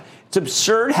 check this out. It's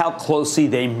absurd how closely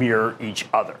they mirror each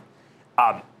other.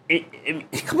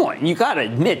 Come on, you got to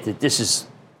admit that this is,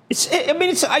 if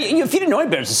you didn't know any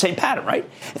better, it's the same pattern, right?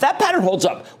 If that pattern holds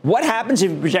up, what happens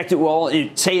if you project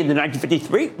it, say in the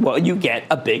 1953? Well, you get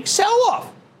a big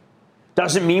sell-off.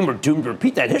 Doesn't mean we're doomed to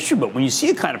repeat that history, but when you see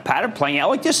a kind of pattern playing out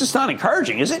like this, it's not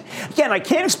encouraging, is it? Again, I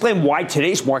can't explain why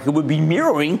today's market would be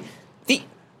mirroring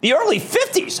the early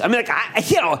 50s. I mean,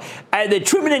 the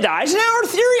Truman and Eisenhower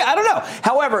theory, I don't know.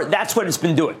 However, that's what it's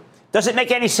been doing. Does it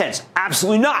make any sense?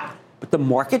 Absolutely not. But the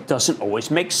market doesn't always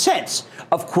make sense.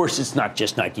 Of course, it's not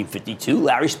just 1952.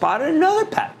 Larry spotted another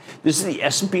pattern. This is the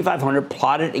S&P 500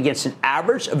 plotted against an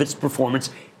average of its performance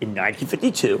in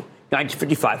 1952,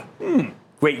 1955,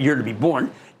 great year to be born,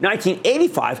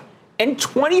 1985, and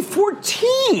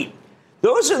 2014.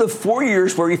 Those are the 4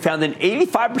 years where we found an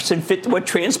 85% fit to what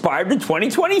transpired in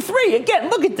 2023.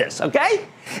 Again, look at this, okay?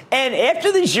 And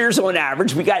after these years on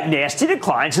average, we got nasty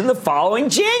declines in the following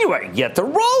January. Get the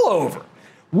rollover.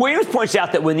 Williams points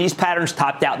out that when these patterns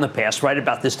topped out in the past, right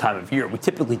about this time of year, we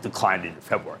typically declined into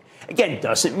February. Again,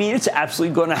 doesn't mean it's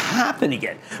absolutely going to happen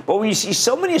again. But when you see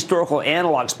so many historical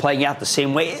analogs playing out the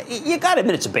same way, you got to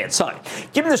admit it's a bad sign.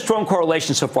 Given the strong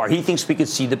correlation so far, he thinks we could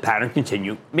see the pattern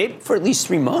continue, maybe for at least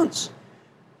 3 months.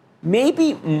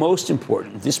 Maybe most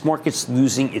important, this market's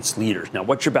losing its leaders. Now,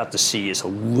 what you're about to see is a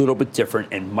little bit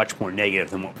different and much more negative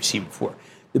than what we've seen before.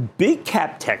 The big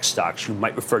cap tech stocks you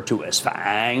might refer to as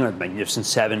FAANG or the Magnificent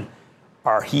Seven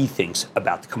are, he thinks,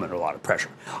 about to come under a lot of pressure.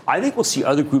 I think we'll see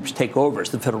other groups take over as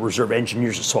the Federal Reserve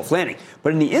engineers a soft landing.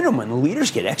 But in the interim, when the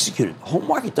leaders get executed, the whole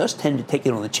market does tend to take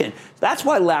it on the chin. That's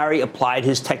why Larry applied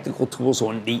his technical tools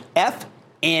on the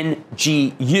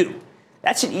FNGU.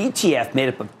 That's an ETF made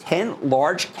up of 10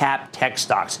 large cap tech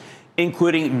stocks,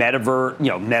 including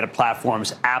Meta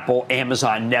platforms, Apple,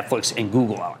 Amazon, Netflix, and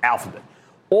Google, Alphabet.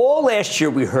 All last year,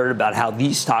 we heard about how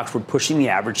these stocks were pushing the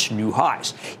average to new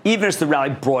highs, even as the rally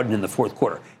broadened in the fourth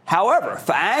quarter. However,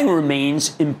 FAANG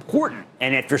remains important,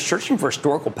 and after searching for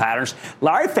historical patterns,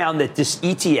 Larry found that this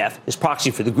ETF, his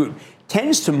proxy for the group,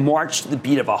 tends to march to the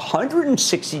beat of a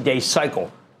 160-day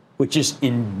cycle, which is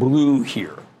in blue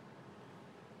here.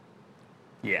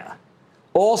 Yeah.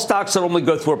 All stocks that only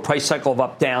go through a price cycle of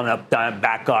up, down,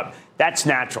 back up. That's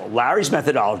natural. Larry's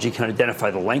methodology can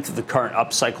identify the length of the current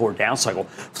up cycle or down cycle,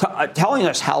 telling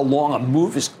us how long a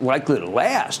move is likely to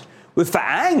last. With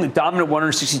FAANG, the dominant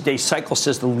 160-day cycle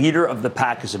says the leader of the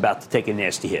pack is about to take a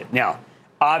nasty hit. Now,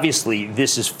 obviously,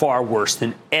 this is far worse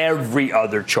than every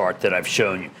other chart that I've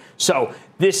shown you. So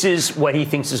this is what he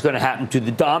thinks is going to happen to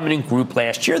the dominant group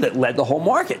last year that led the whole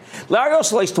market. Larry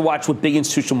also likes to watch what big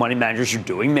institutional money managers are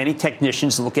doing. Many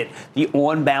technicians look at the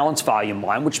on-balance volume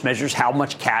line, which measures how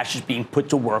much cash is being put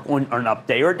to work on an up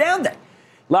day or a down day.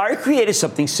 Larry created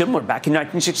something similar back in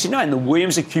 1969, the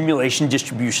Williams Accumulation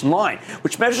Distribution line,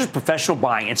 which measures professional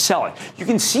buying and selling. You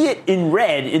can see it in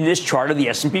red in this chart of the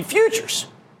S&P futures.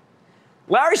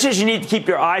 Larry says you need to keep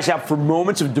your eyes out for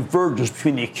moments of divergence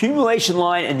between the accumulation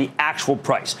line and the actual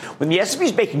price. When the S&P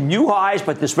is making new highs,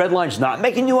 but this red line is not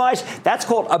making new highs, that's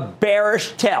called a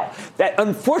bearish tell. That,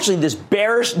 unfortunately, this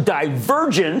bearish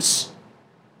divergence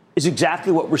is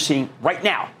exactly what we're seeing right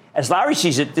now. As Larry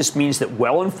sees it, this means that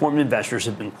well-informed investors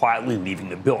have been quietly leaving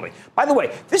the building. By the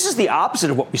way, this is the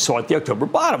opposite of what we saw at the October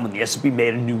bottom when the S&P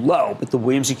made a new low, but the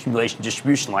Williams Accumulation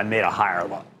Distribution line made a higher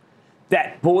low.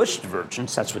 That bullish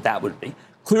divergence, that's what that would be,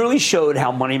 clearly showed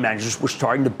how money managers were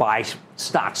starting to buy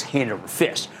stocks hand over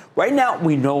fist. Right now,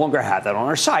 we no longer have that on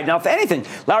our side. Now, if anything,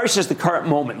 Larry says the current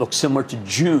moment looks similar to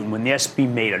June when the S&P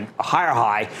made a higher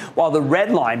high while the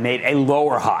red line made a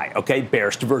lower high. Okay,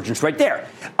 bearish divergence right there.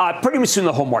 Pretty much soon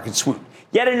the whole market swooped.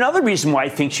 Yet another reason why he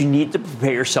thinks you need to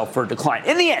prepare yourself for a decline.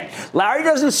 In the end, Larry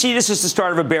doesn't see this as the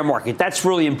start of a bear market. That's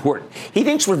really important. He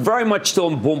thinks we're very much still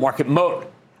in bull market mode.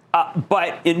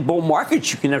 But in bull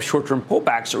markets, you can have short-term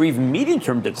pullbacks or even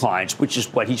medium-term declines, which is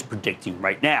what he's predicting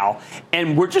right now.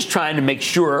 And we're just trying to make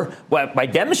sure, by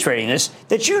demonstrating this,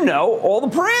 that you know all the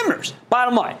parameters.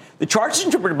 Bottom line, the charts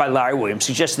interpreted by Larry Williams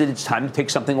suggest that it's time to take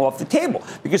something off the table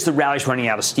because the rally's running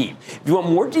out of steam. If you want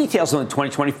more details on the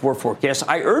 2024 forecast,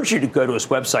 I urge you to go to his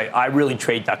website,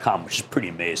 ireallytrade.com, which is pretty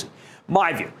amazing.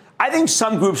 My view. I think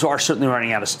some groups are certainly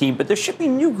running out of steam, but there should be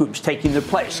new groups taking their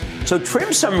place. So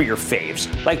trim some of your faves,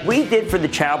 like we did for the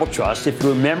Charitable Trust. If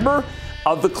you're a member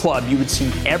of the club, you would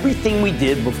see everything we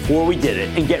did before we did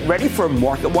it and get ready for a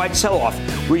market-wide sell-off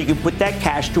where you can put that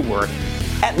cash to work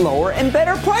at lower and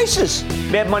better prices.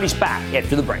 Mad Money's back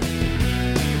after the break.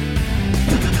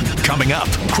 Coming up,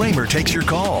 Cramer takes your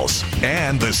calls,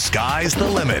 and the sky's the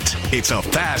limit. It's a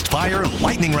fast-fire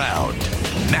lightning round.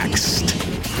 Next.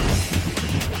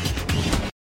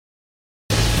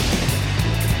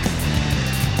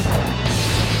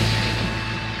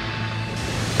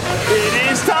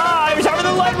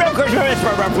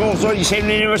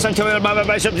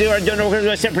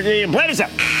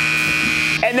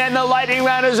 And then the lightning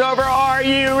round is over. Are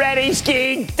you ready,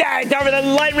 Ski? Time for the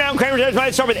lightning round. Cramer,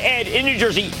 let's start with Ed in New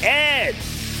Jersey. Ed.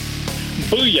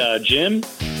 Booyah, Jim.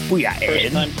 Booyah,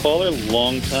 Ed. First-time caller,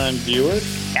 long-time viewer.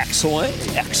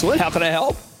 Excellent. How can I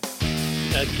help?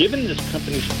 Given this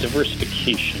company's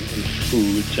diversification in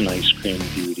foods and ice cream,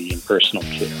 beauty, and personal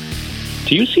care,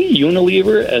 do you see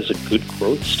Unilever as a good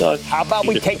growth stock? How about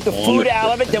we take the food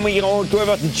out of it, then we don't worry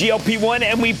about the GLP-1,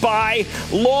 and we buy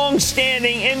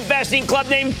long-standing investing club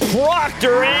named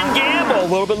Procter & Gamble. A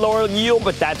little bit lower yield,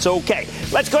 but that's okay.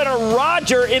 Let's go to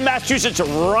Roger in Massachusetts.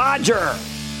 Roger.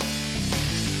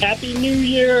 Happy New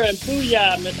Year and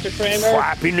booyah, Mr. Cramer.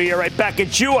 Happy New Year right back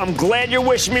at you. I'm glad you're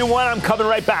wishing me one. I'm coming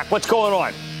right back. What's going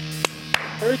on?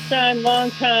 First time,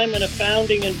 long time, and a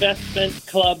founding investment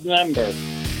club member.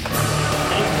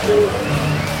 Thank you.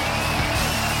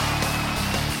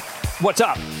 What's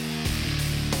up?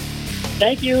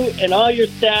 Thank you and all your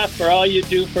staff for all you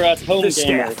do for us home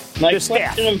gamers. My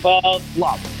question involves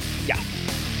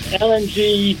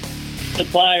LNG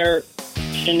supplier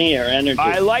Cheniere Energy.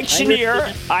 I like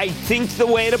Cheniere. I think the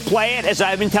way to play it, as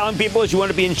I've been telling people, is you want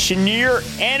to be in Cheniere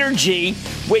Energy,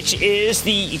 which is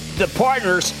the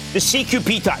partners, the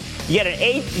CQP type. You get an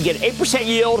 8%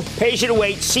 yield, pays you to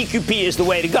wait. CQP is the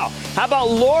way to go. How about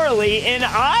Lauralee in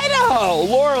Idaho?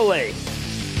 Lauralee.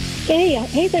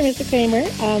 Hey there, Mr. Cramer.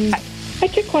 I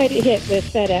took quite a hit with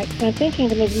FedEx, and I'm thinking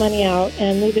to move money out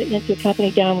and move it into a company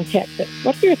down in Texas.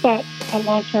 What are your thoughts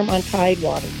long-term on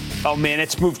Tidewater? Oh, man,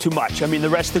 it's moved too much. I mean, the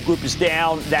rest of the group is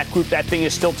down. That thing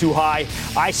is still too high.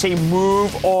 I say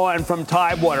move on from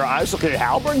Tidewater. I was looking at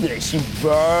Halliburton today. Seemed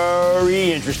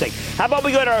very interesting. How about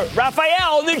we go to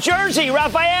Raphael, New Jersey?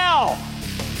 Raphael.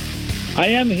 I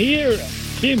am here,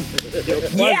 Tim.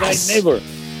 Yes. My neighbor.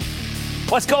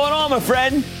 What's going on, my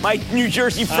friend? My New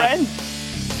Jersey friend?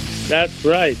 That's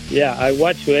right. Yeah, I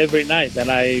watch you every night, and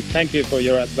I thank you for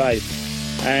your advice.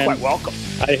 And quite welcome.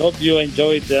 I hope you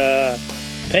enjoyed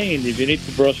Spain. If you need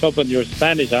to brush up on your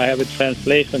Spanish, I have a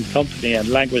translation company and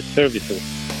language services.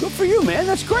 Good for you, man.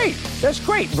 That's great.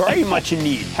 Very much in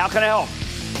need. How can I help?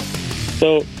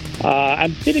 So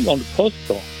I'm sitting on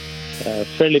Costco, a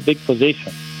fairly big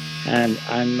position, and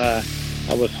I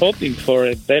was hoping for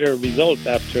a better result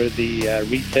after the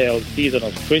retail season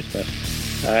of Christmas.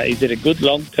 Is it a good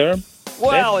long term?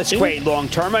 Well, it's great long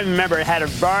term. I remember it had a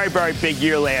very, very big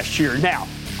year last year. Now,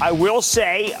 I will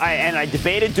say, and I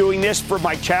debated doing this for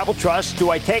my travel trust,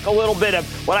 do I take a little bit of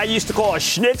what I used to call a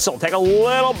schnitzel, take a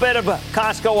little bit of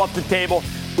Costco off the table?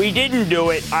 We didn't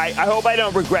do it. I hope I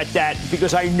don't regret that,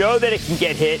 because I know that it can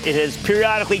get hit. It has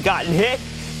periodically gotten hit,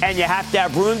 and you have to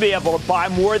have room to be able to buy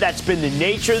more. That's been the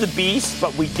nature of the beast,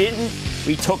 but we didn't.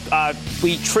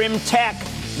 We trimmed tech,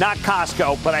 not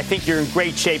Costco, but I think you're in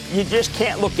great shape. You just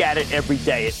can't look at it every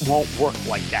day. It won't work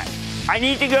like that. I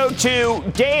need to go to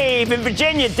Dave in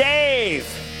Virginia. Dave.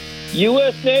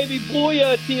 U.S. Navy,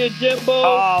 booyah to you, Jimbo.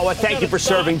 Oh, well, thank you for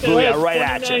serving booyah right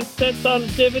at you. 29 cents on the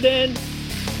dividend.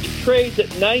 It trades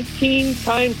at 19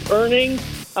 times earnings.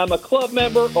 I'm a club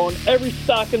member, own every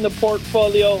stock in the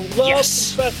portfolio. Love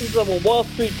Confessions of a Wall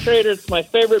Street Trader. It's my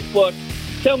favorite book.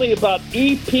 Tell me about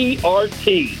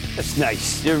EPRT. That's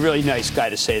nice. You're a really nice guy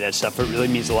to say that stuff. It really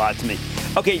means a lot to me.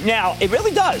 Okay, now, it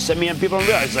really does. I mean, people don't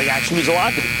realize it actually means a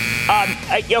lot to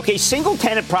me. Okay,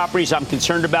 single-tenant properties I'm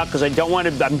concerned about because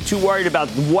I'm too worried about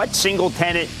what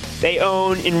single-tenant they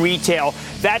own in retail.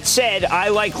 That said, I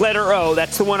like letter O.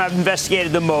 That's the one I've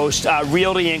investigated the most,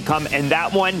 Realty Income. And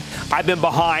that one, I've been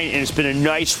behind, and it's been a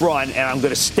nice run, and I'm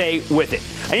going to stay with it.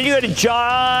 I need to go to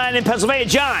John in Pennsylvania.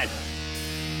 John.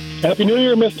 Happy New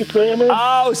Year, Mr. Cramer.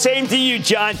 Oh, same to you,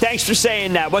 John. Thanks for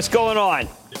saying that. What's going on?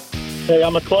 Hey,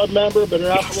 I'm a club member, been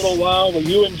around for a little while. What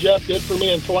you and Jeff did for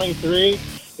me in 23,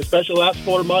 especially last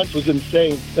 4 months, was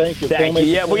insane. Thank you. Thank you.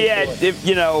 Yeah, we had,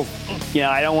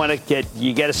 I don't want to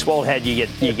you get a swole head, you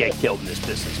get killed in this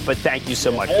business. But thank you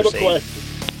so much for saying I have a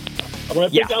question. I'm going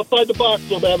to think outside the box a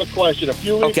little bit. I have a question. A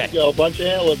few weeks ago, a bunch of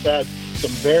analysts had some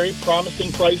very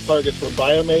promising price targets for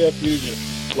Biomea Fusion.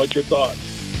 What's your thoughts?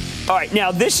 All right,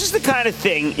 now this is the kind of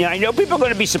thing, I know people are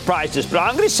going to be surprised at this, but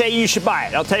I'm going to say you should buy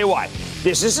it. I'll tell you why.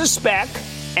 This is a spec,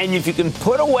 and if you can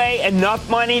put away enough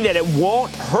money that it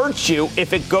won't hurt you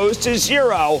if it goes to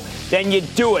zero, then you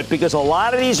do it, because a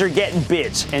lot of these are getting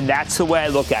bids, and that's the way I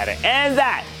look at it. And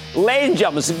that, ladies and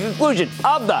gentlemen, is the conclusion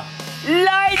of the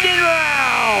Lightning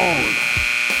Round.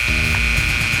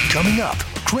 Coming up,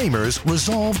 Cramer's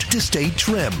resolved to stay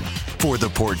trim. For the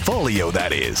portfolio,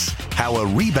 that is. How a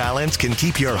rebalance can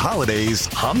keep your holidays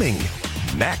humming.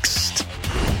 Next.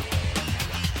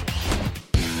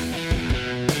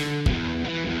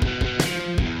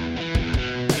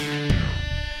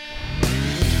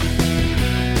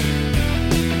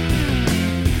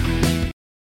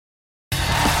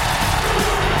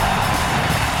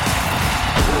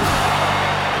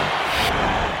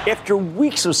 After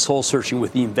weeks of soul searching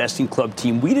with the Investing Club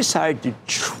team, we decided to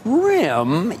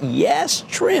trim, yes,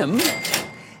 trim,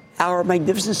 our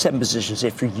Magnificent Seven positions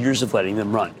after years of letting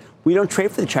them run. We don't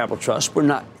trade for the charitable trust. We're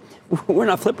not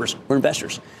flippers. We're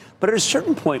investors. But at a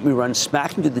certain point, we run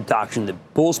smack into the doctrine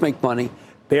that bulls make money,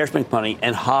 bears make money,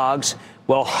 and hogs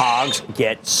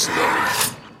get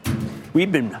slaughtered.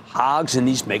 We've been hogs in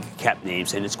these mega cap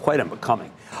names, and it's quite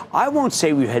unbecoming. I won't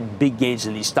say we've had big gains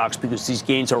in these stocks because these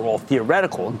gains are all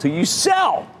theoretical until you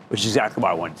sell, which is exactly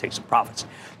why I want to take some profits.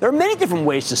 There are many different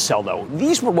ways to sell, though.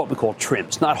 These were what we call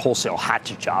trims, not wholesale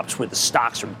hatchet jobs where the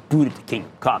stocks are booted to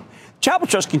kingdom come. Charitable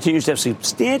Trust continues to have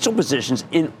substantial positions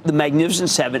in the Magnificent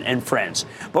Seven and friends,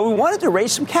 but we wanted to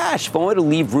raise some cash if only to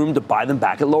leave room to buy them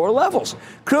back at lower levels.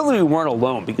 Clearly, we weren't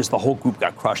alone because the whole group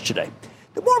got crushed today.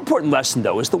 The more important lesson,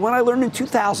 though, is the one I learned in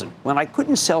 2000 when I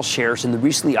couldn't sell shares in the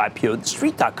recently IPO'd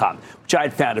Street.com, which I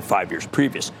had founded 5 years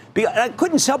previous. I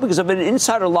couldn't sell because of an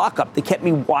insider lockup that kept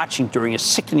me watching during a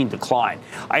sickening decline.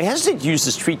 I hesitate to use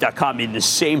the Street.com in the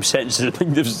same sentence as the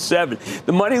Magnificent Seven.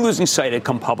 The money-losing site had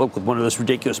come public with one of those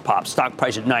ridiculous pops. Stock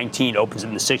price at 19, opens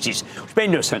in the 60s, which made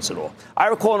no sense at all. I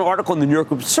recall an article in the New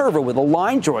York Observer with a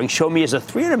line drawing showing me as a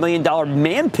 $300 million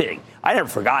man-pig. I never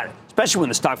forgot it, especially when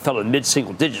the stock fell in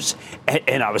mid-single digits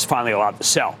and I was finally allowed to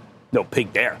sell. No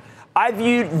pig there. I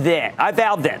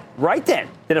vowed then, right then,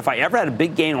 that if I ever had a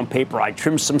big gain on paper, I'd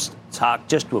trim some stock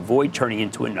just to avoid turning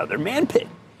into another man pig.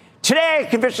 Today, I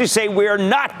can officially say we are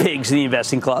not pigs in the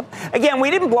Investing Club. Again,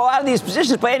 we didn't blow out of these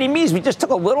positions by any means. We just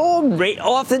took a little rate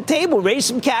off the table, raised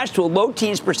some cash to a low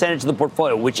teens percentage of the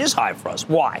portfolio, which is high for us.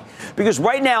 Why? Because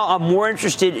right now, I'm more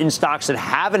interested in stocks that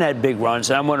haven't had big runs,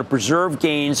 and I want to preserve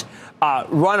gains,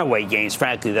 runaway gains,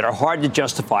 frankly, that are hard to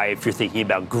justify if you're thinking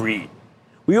about greed.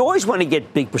 We always want to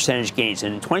get big percentage gains,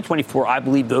 and in 2024, I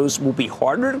believe those will be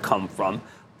harder to come from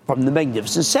the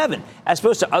Magnificent Seven, as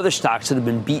opposed to other stocks that have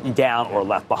been beaten down or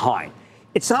left behind.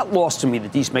 It's not lost to me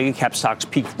that these mega cap stocks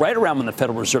peaked right around when the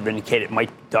Federal Reserve indicated it might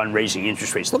be done raising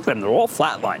interest rates. Look at them, they're all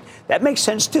flatlined. That makes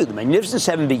sense, too. The Magnificent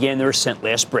Seven began their ascent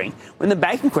last spring when the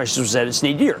banking crisis was at its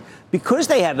nadir. Because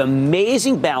they have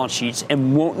amazing balance sheets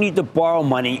and won't need to borrow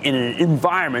money in an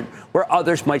environment where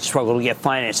others might struggle to get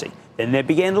financing. Then they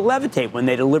began to levitate when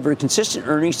they delivered consistent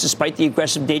earnings despite the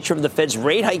aggressive nature of the Fed's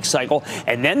rate hike cycle,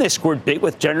 and then they scored big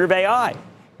with generative AI.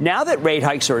 Now that rate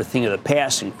hikes are a thing of the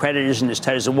past and credit isn't as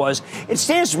tight as it was, it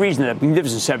stands to reason that the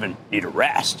Magnificent Seven need a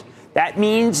rest. That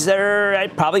means they're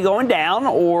probably going down,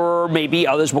 or maybe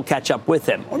others will catch up with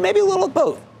them, or maybe a little of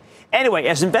both. Anyway,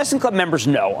 as Investing Club members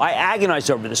know, I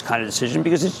agonize over this kind of decision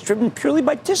because it's driven purely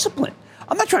by discipline.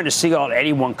 I'm not trying to single out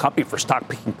any one company for stock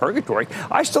picking purgatory.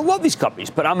 I still love these companies,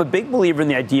 but I'm a big believer in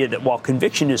the idea that while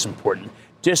conviction is important,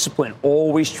 discipline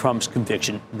always trumps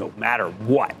conviction no matter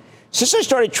what. Since I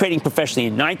started trading professionally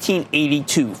in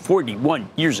 1982, 41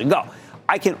 years ago,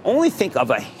 I can only think of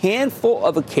a handful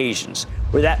of occasions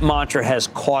where that mantra has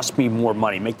cost me more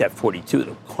money. Make that 42.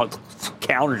 The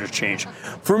counter just changed.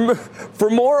 Far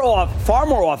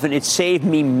more often, it saved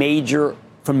me major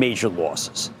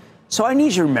losses. So I need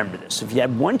you to remember this. If you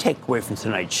had one takeaway from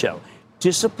tonight's show,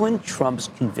 discipline trumps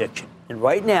conviction. And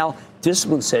right now,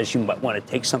 discipline says you might want to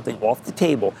take something off the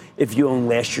table if you own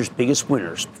last year's biggest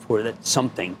winners before that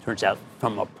something turns out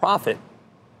from a profit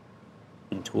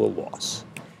into a loss.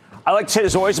 I like to say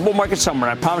there's always a bull market somewhere,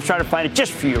 and I promise to try to find it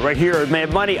just for you right here at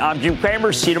Mad Money. I'm Jim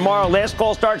Cramer. See you tomorrow. Last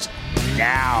call starts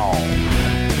now.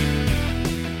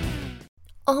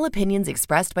 All opinions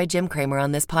expressed by Jim Cramer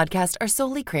on this podcast are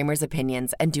solely Cramer's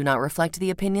opinions and do not reflect the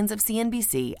opinions of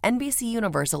CNBC, NBC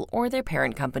Universal, or their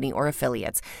parent company or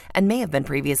affiliates, and may have been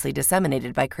previously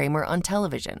disseminated by Cramer on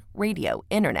television, radio,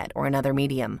 internet, or another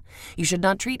medium. You should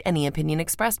not treat any opinion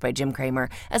expressed by Jim Cramer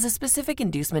as a specific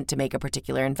inducement to make a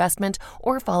particular investment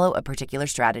or follow a particular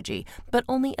strategy, but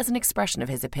only as an expression of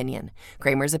his opinion.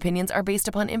 Cramer's opinions are based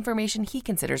upon information he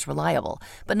considers reliable,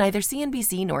 but neither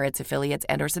CNBC nor its affiliates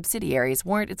and or subsidiaries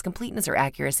warrant its completeness or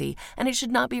accuracy, and it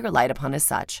should not be relied upon as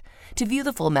such. To view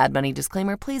the full Mad Money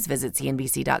disclaimer, please visit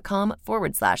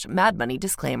cnbc.com/Mad Money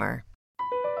disclaimer.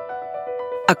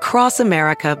 Across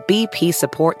America, BP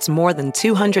supports more than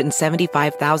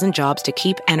 275,000 jobs to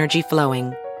keep energy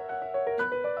flowing.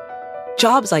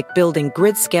 Jobs like building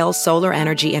grid-scale solar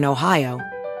energy in Ohio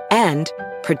and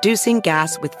producing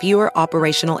gas with fewer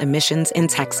operational emissions in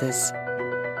Texas.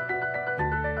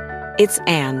 It's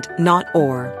and, not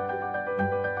or.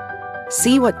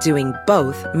 See what doing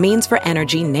both means for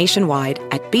energy nationwide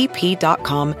at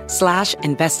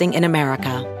bp.com/investing in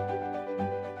America.